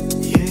you.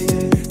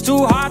 Yeah.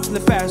 2 hearts in the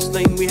fast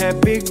lane, we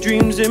had big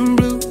dreams in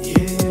blue.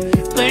 Yeah.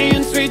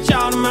 Playing sweet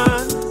child of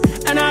mine,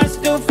 and I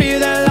still feel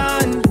that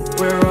line.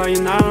 Where are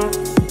you now?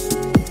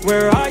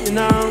 Where are you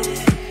now?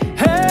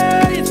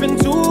 Hey, it's been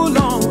too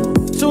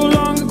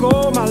long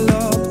ago, my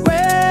love.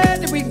 Where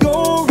did we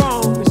go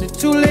wrong? Is it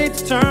too late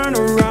to turn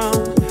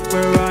around?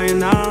 Where are you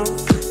now?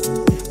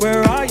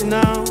 Where are you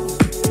now?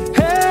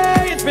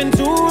 Hey, it's been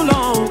too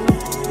long.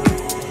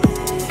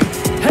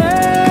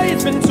 Hey,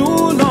 it's been too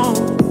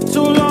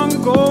long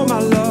ago, my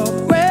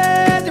love.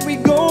 Where did we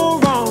go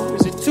wrong?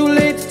 Is it too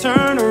late to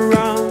turn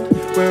around?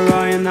 Where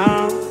are you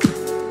now?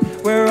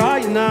 Where are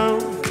you now?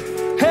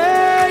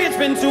 Hey, it's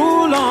been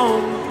too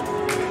long.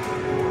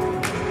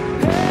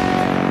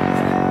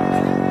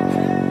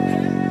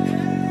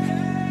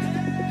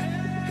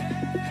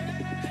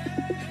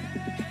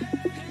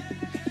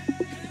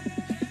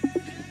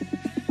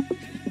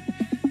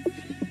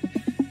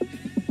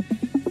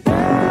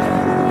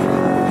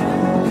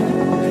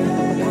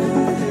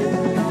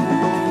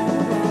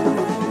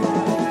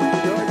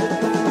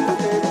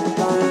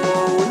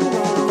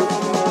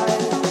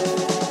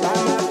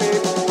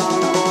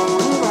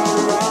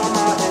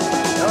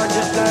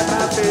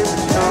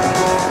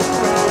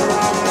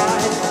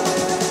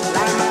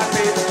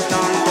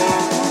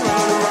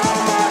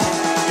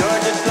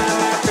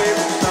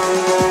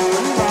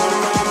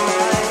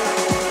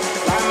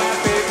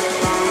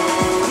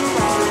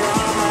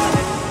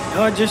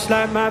 Just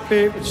like my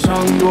favorite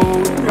song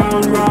going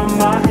round and round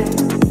my head.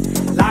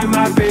 Like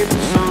my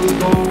favorite song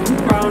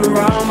going round and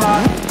round my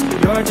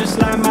head. You're just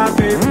like my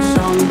favorite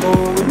song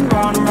going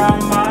round and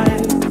round my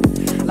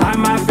head. Like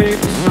my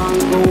favorite song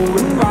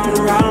going round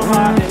and round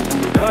my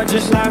head. You're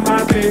just like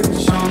my favorite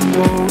song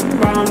going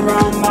round and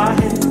round my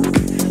head.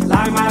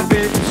 Like my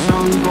favorite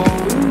song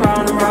going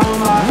round and round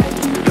my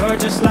head. You're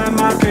just like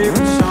my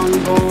favorite song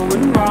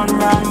going round and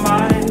round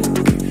my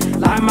head.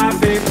 Like my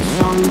favorite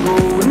song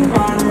going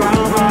round and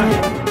round my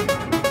head.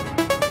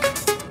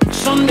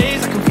 Some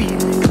days I can feel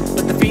it,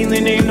 but the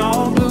feeling ain't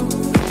all blue.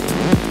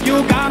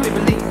 You got me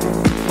believing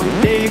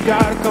one day you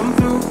gotta come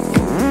through.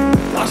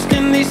 Lost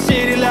in these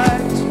city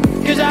lights,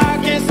 cause I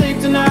can't sleep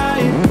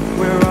tonight.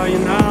 Where are you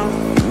now?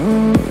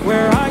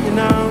 Where are you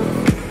now?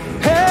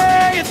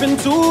 Hey, it's been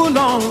too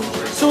long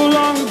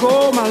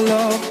ago, my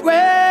love.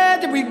 Where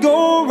did we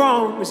go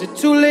wrong? Is it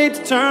too late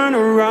to turn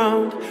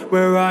around?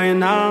 Where are you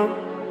now?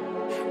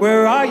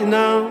 Where are you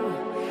now?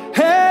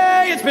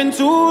 Hey, it's been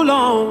too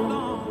long.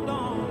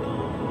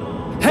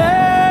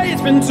 Hey,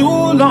 it's been too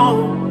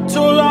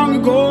long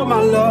ago,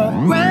 my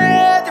love.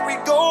 Where did we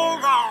go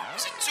wrong?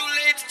 Is it too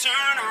late to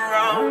turn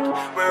around?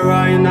 Where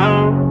are you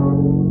now?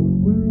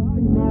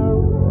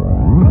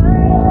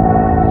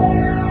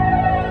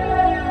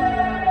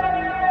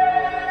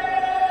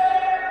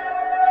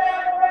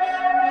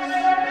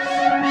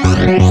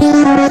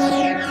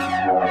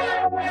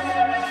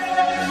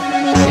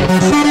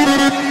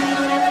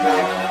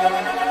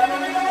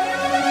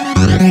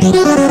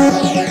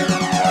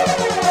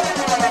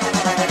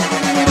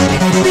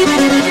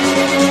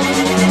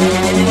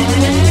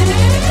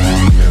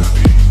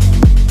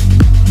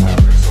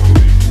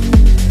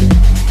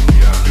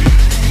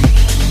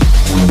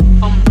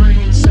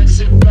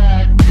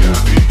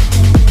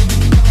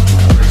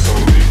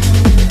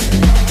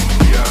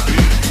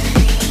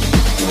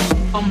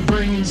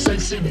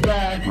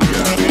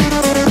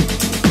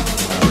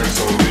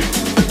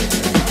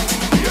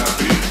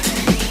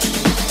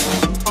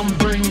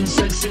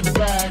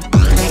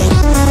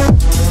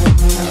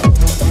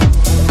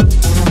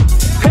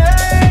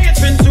 Hey!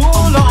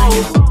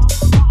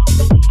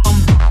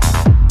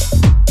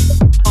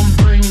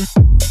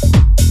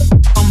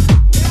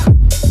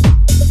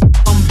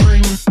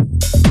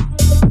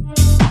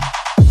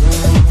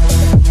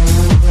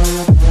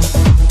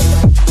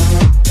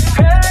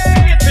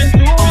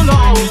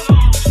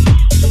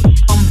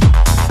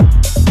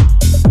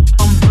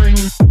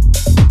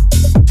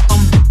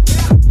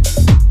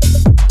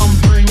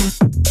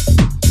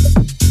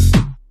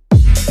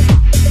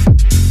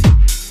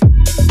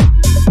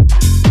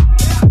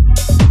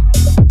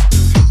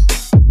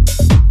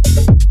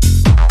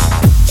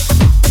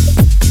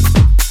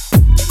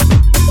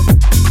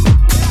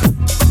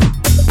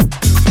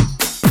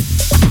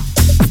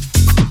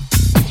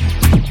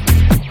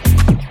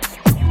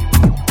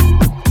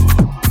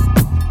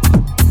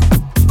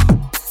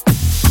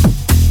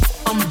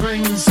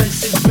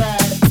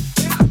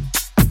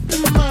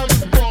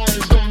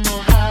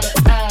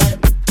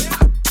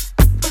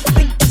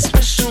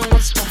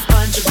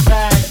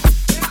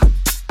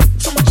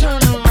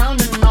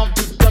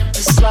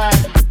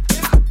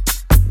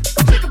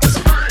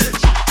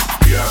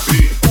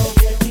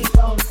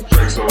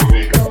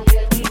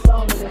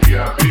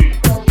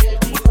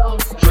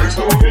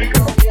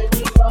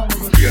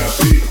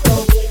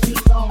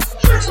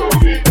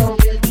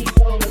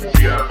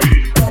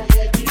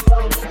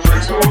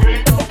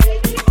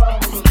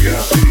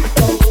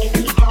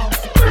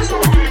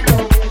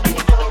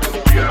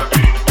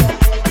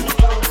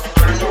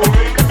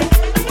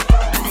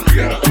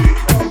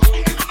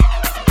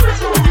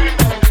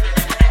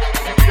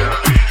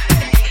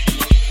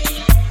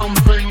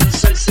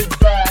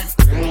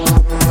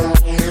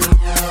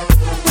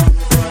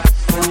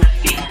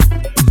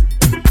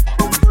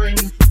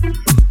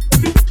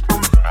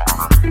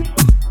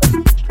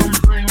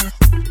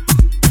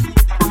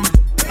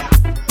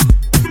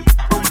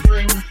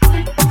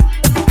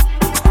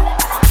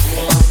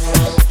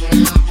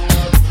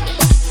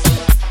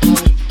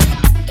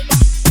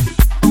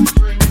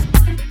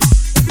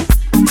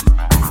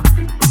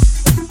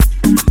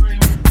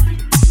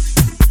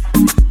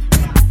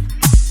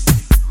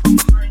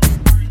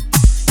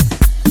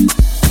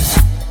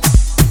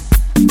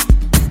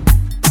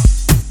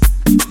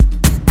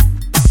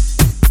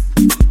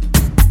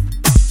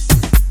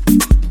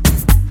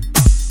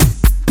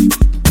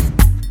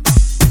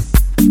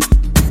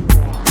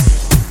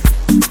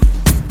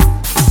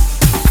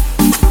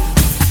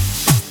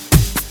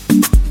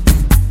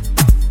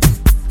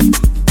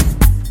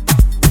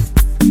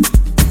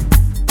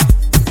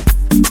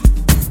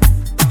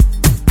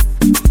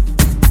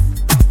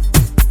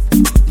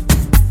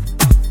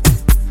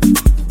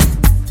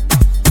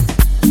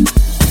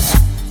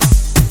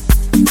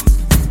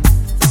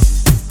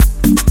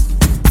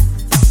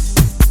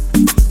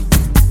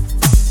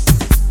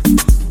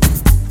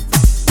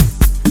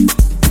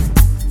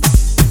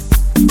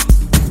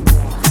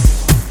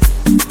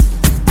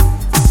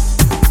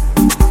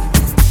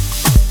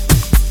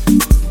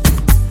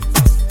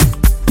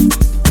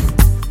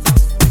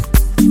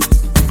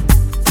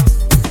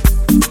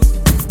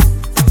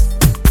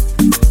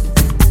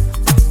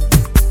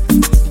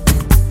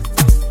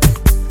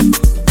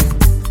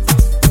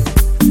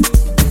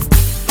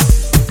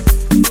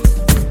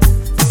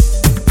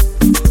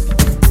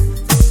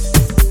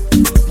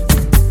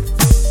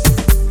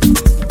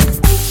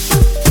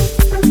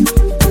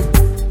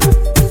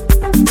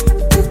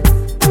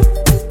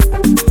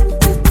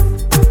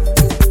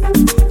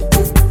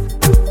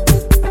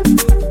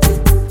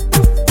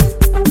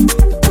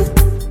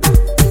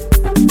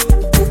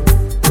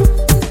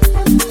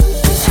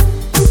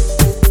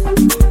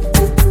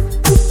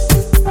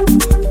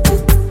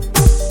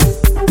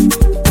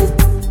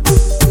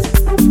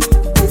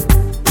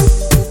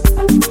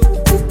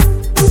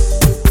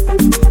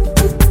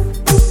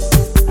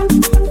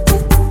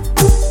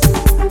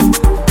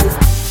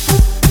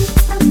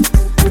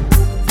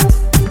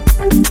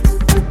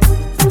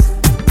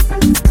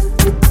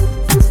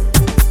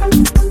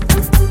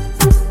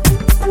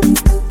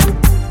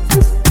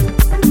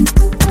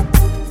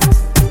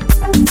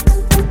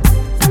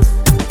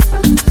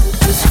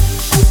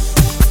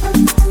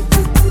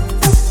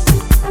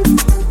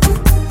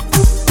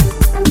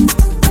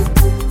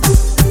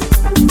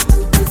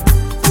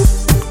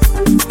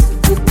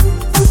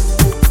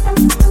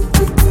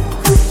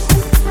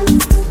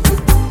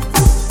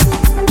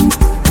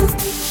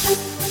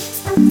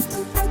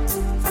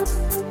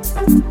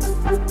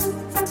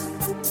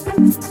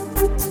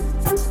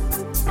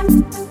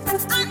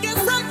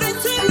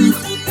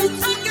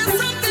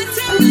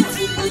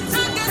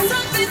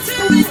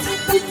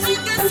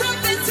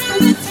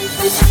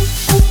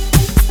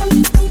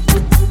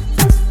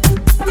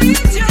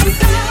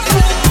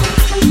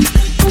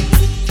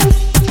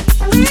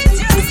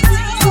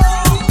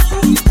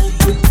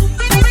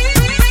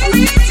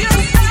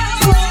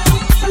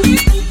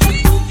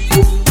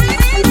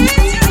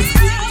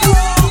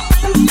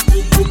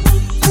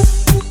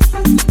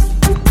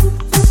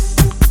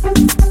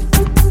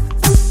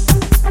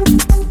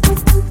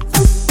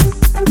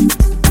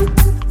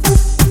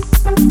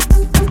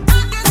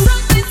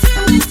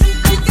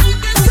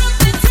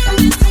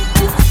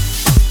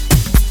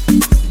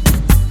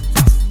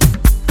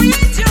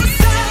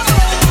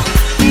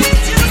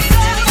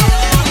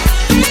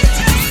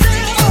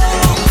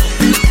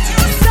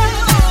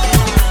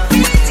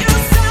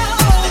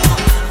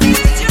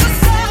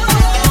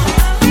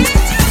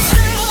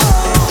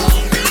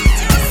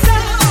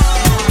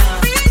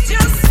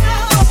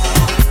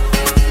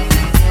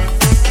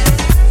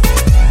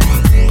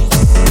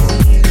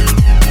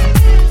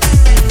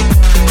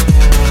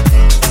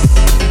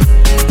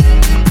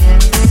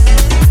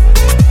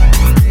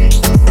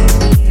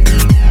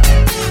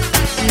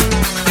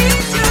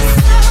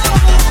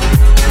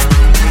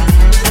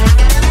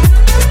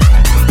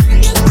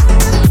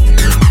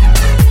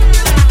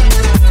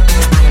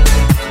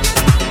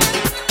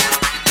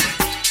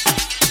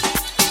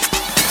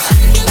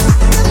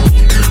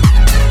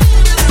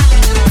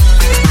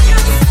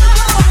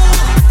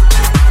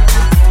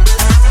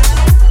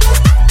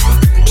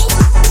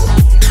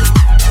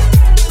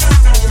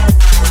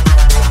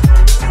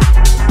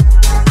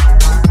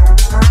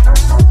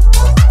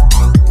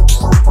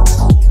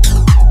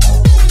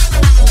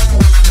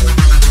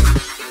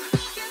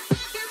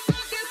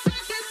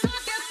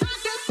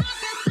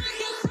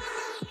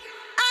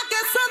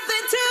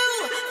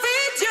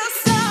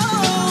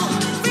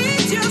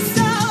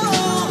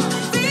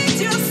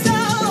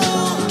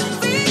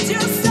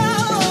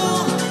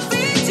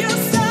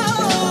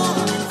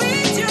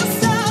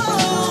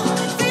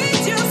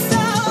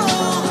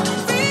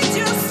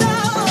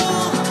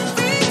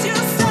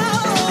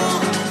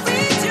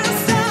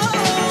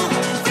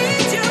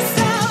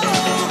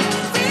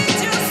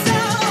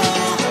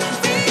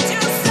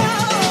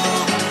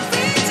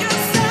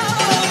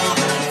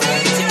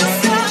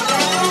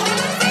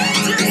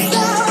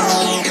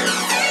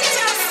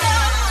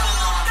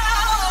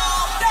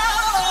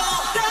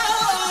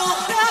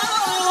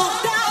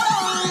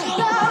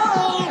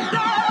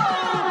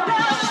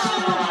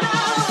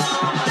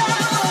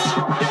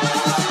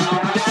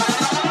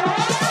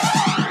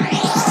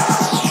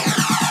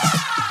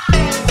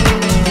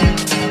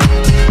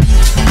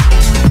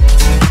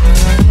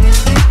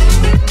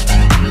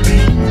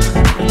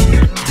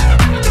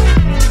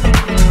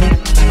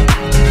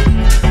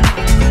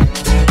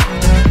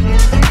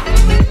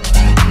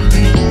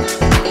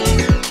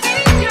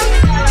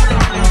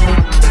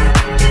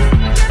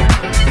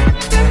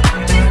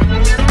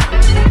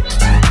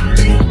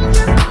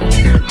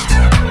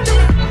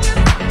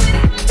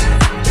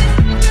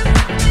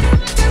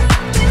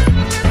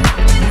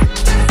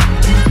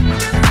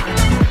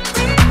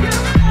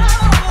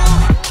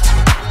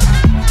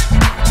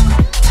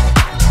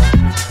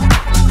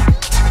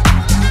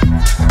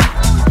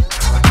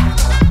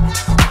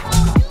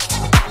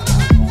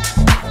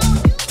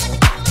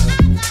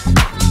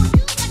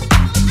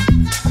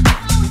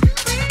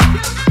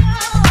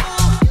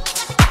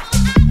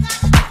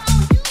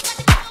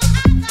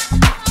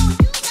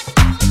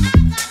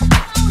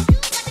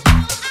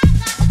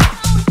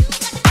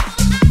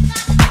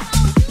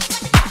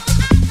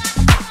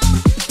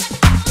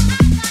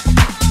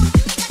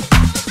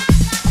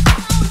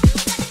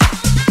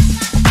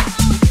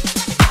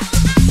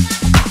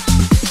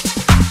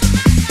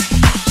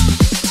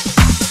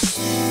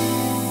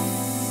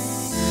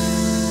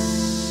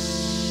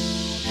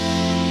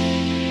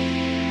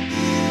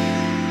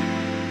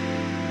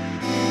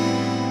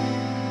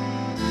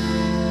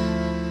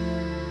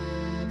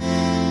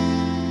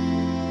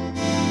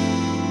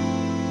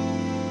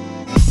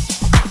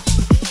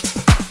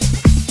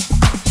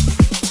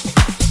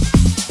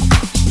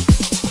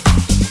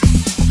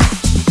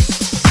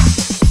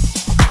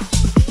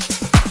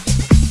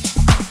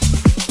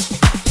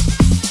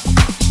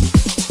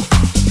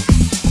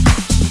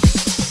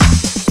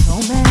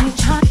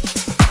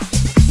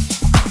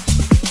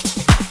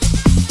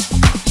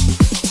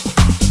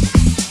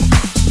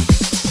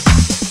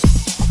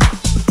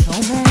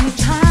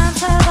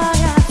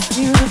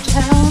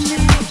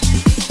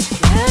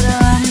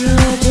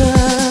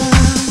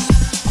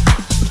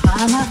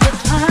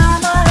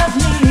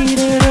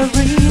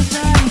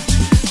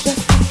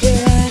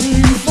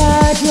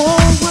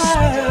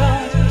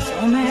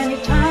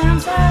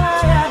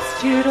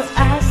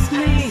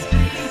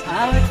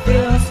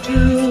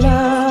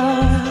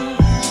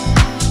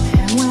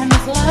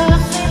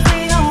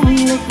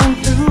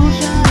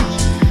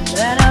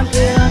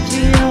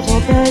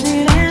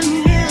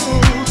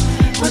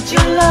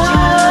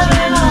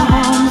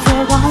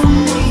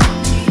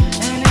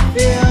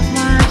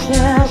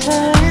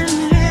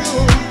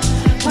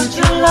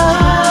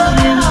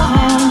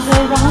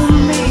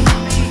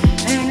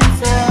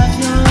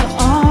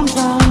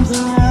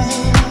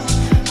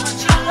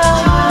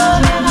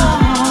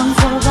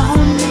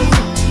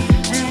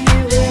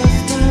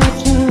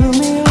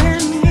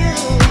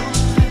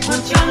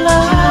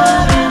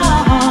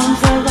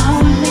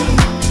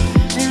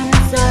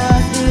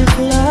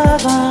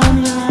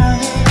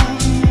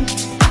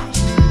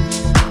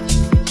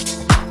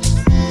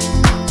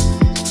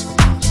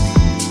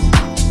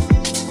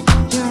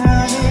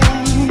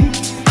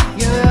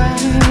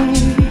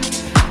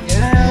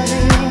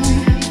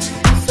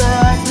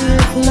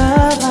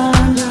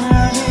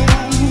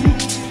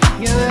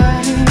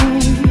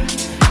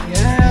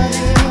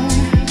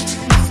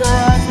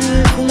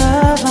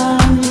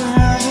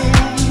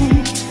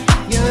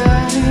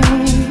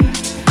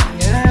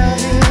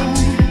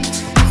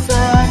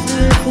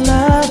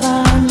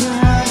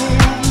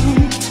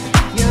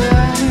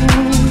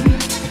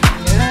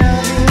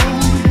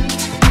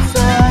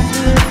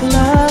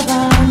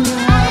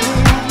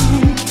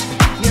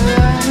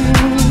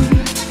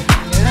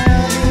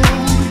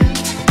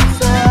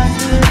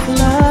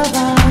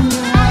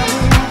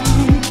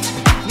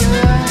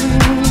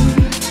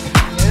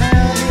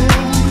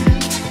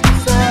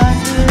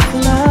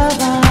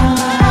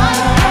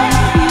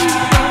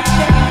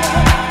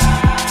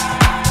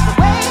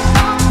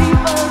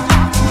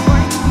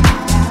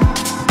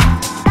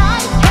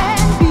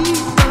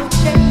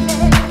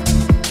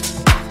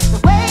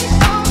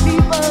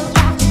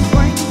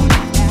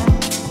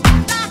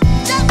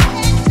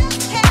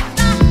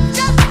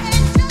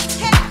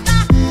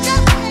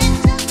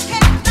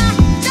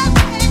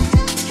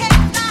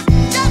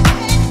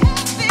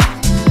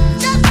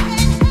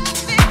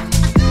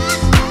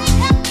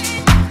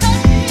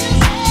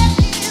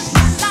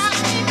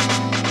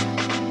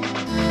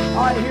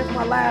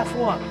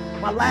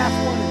 last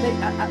one.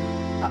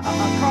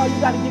 Carl, you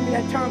gotta give me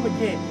that term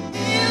again.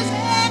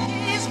 Music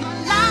is my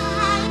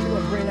life. You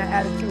gonna bring that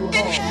attitude home.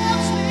 It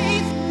helps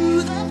me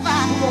through the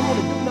fight. You don't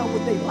wanna do nothing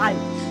what they like.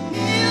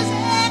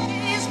 Music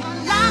is my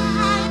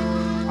life.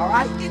 All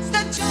right? It's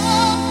the joy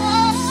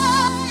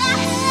I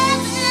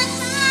have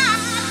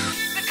inside.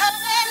 Keep it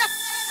coming.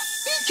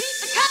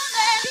 Keep it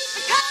coming. Keep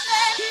it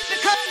coming. Keep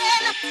it coming.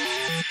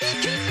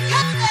 Keep it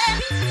coming.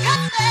 Keep it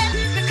coming.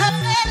 Keep it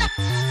coming.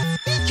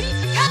 Keep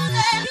it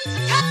coming. Keep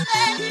it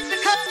coming. Keep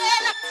it coming.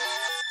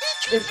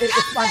 It's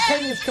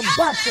spontaneous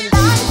combustion. The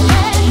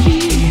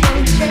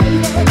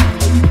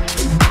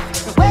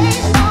way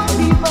some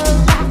people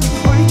try to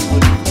bring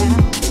me down.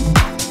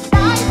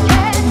 Life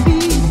can be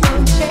so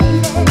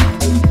shady.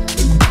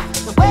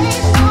 The way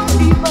some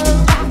people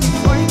try to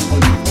bring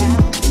me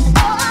down.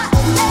 Oh, I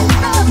let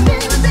the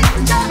music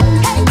just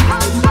take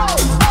control.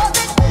 Oh,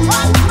 this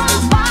runs my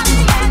body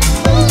and it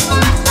moves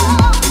my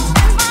soul.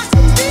 And my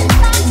feet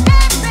start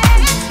dancing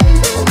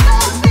to the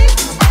beat.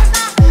 And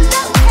I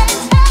just can't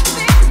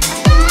help it.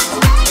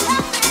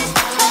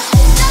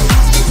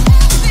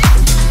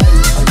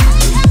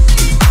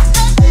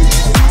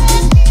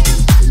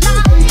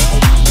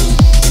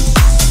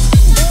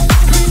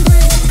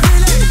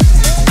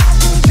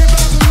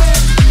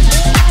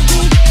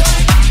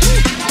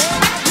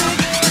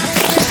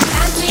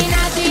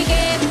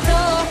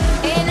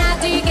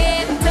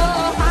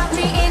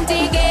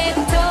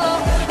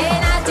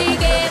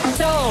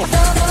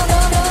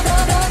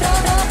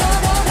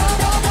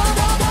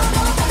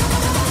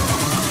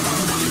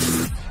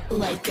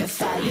 Like a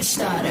fire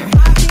starter.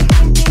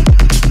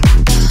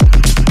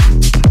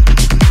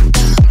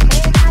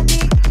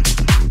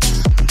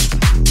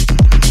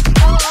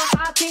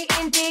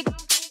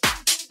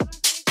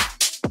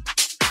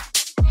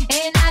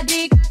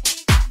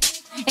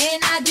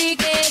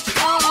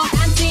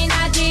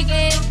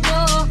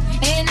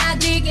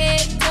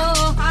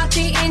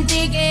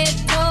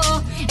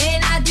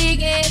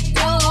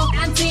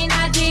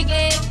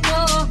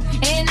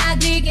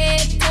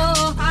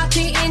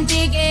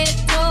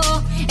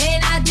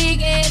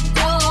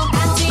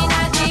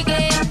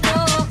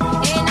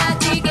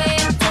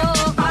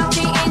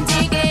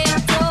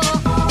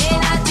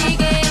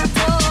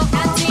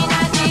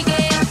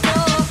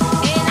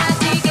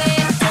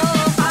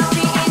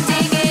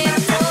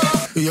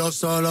 Yo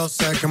solo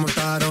sé que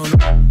montaron.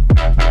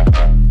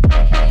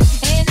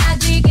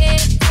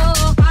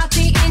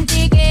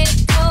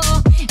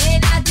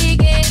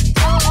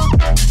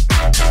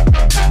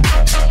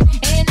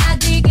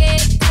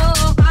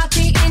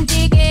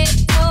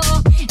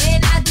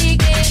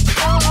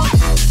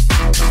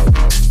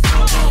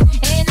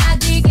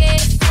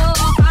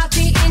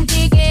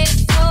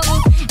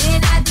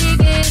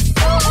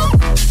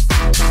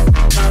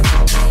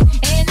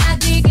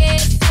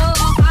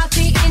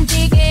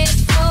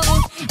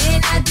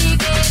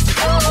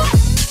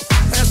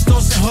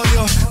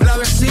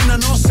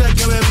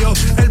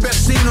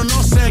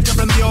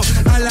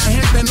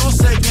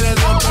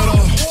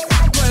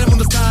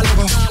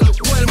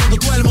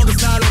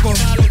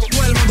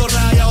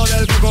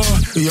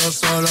 Yo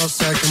solo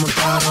sé que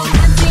montaron.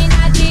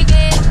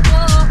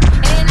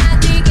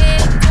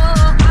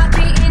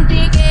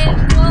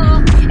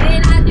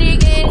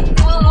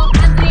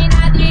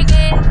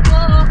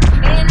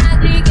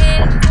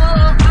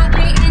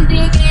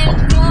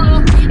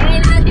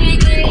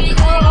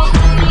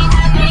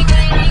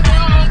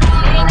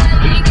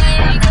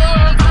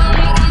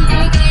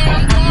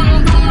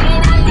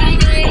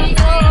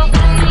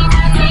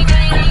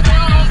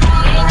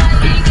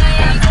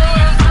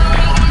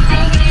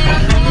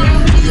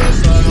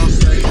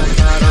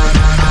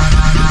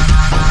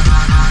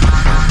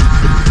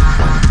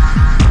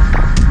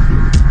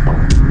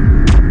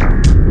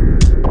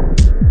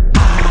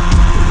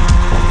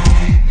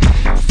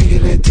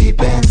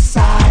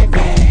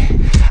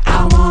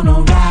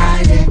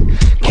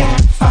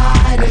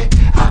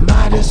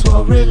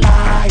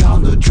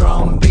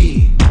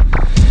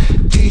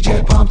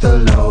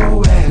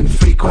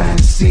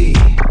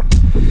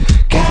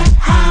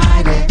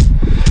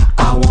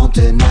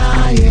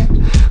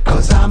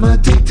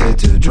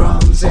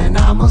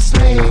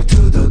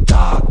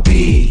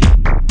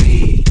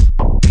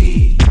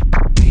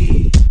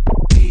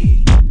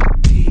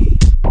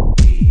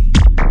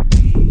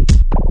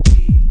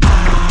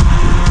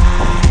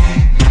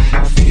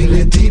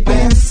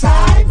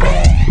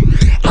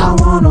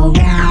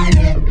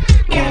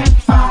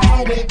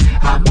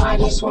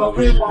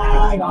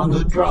 Rely on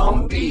the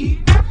drum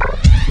beat.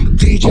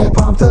 DJ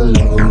pump the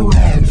low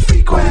end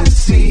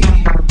frequency.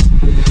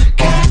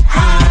 Can't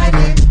hide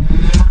it,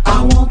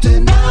 I won't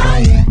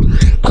deny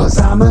it. Cause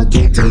I'm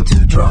addicted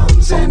to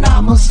drums and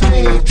I'm a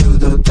slave to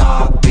the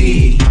dark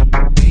beat.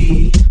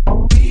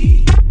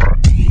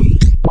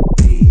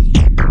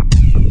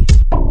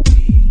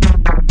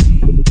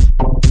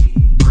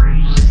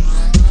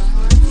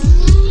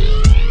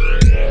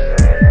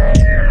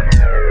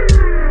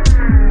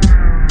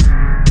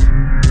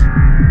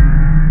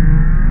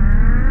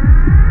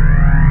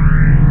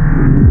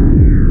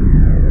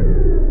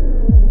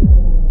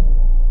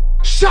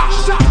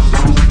 Shot.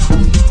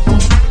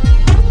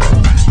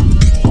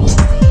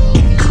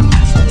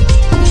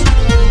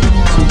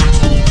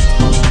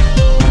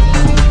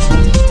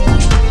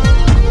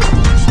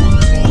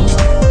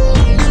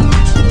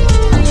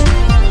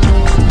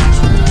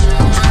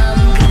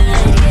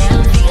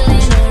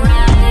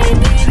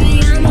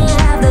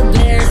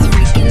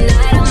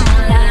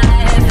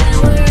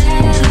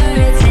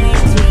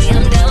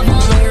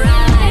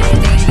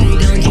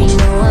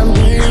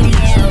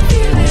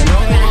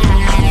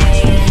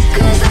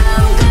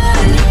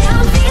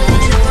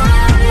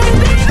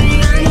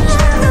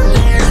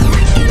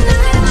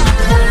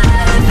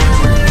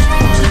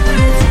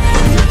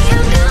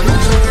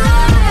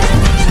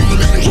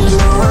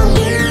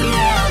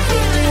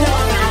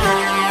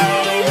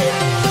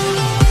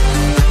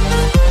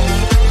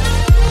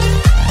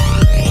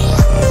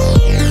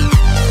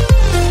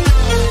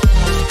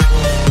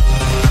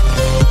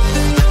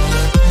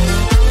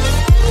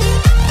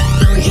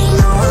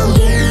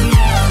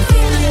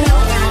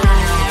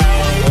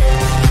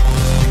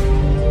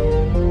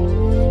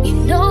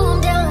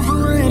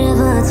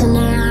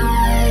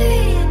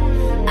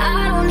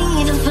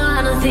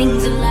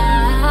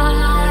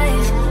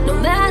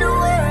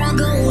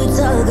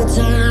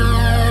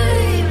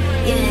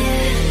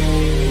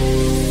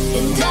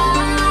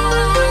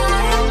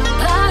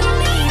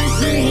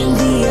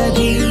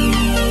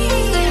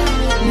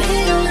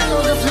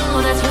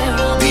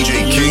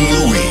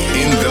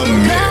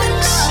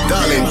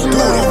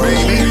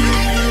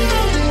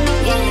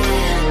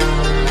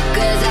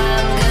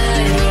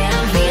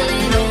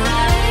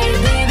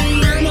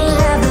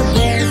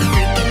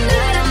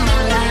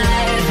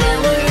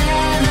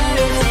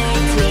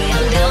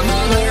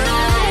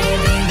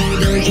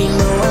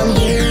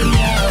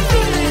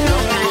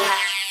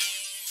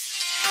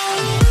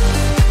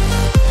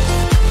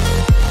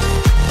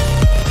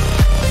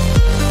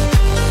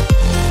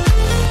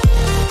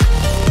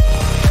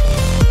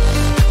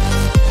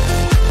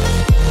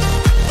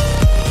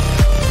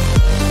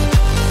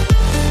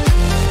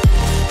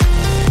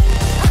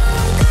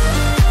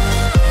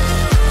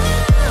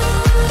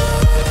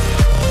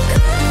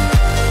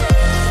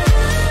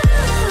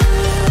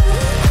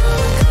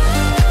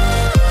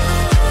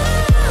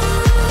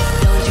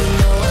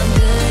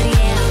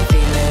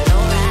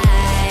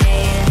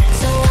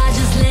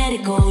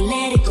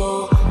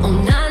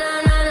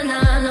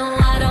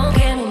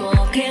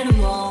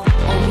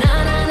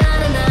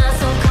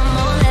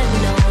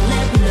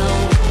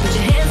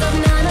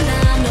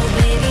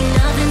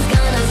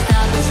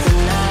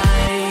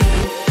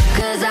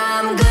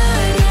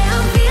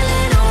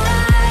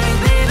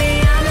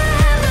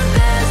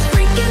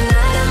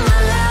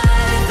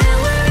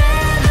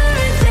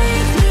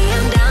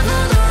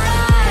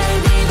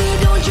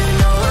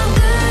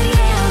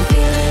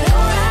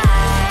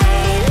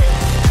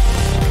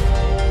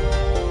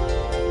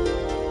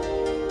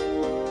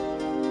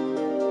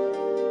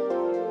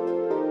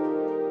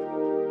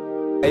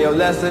 Hey, yo,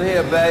 lesson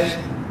here, babe.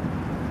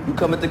 You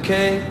come at the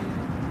king,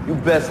 you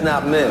best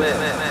not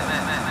miss.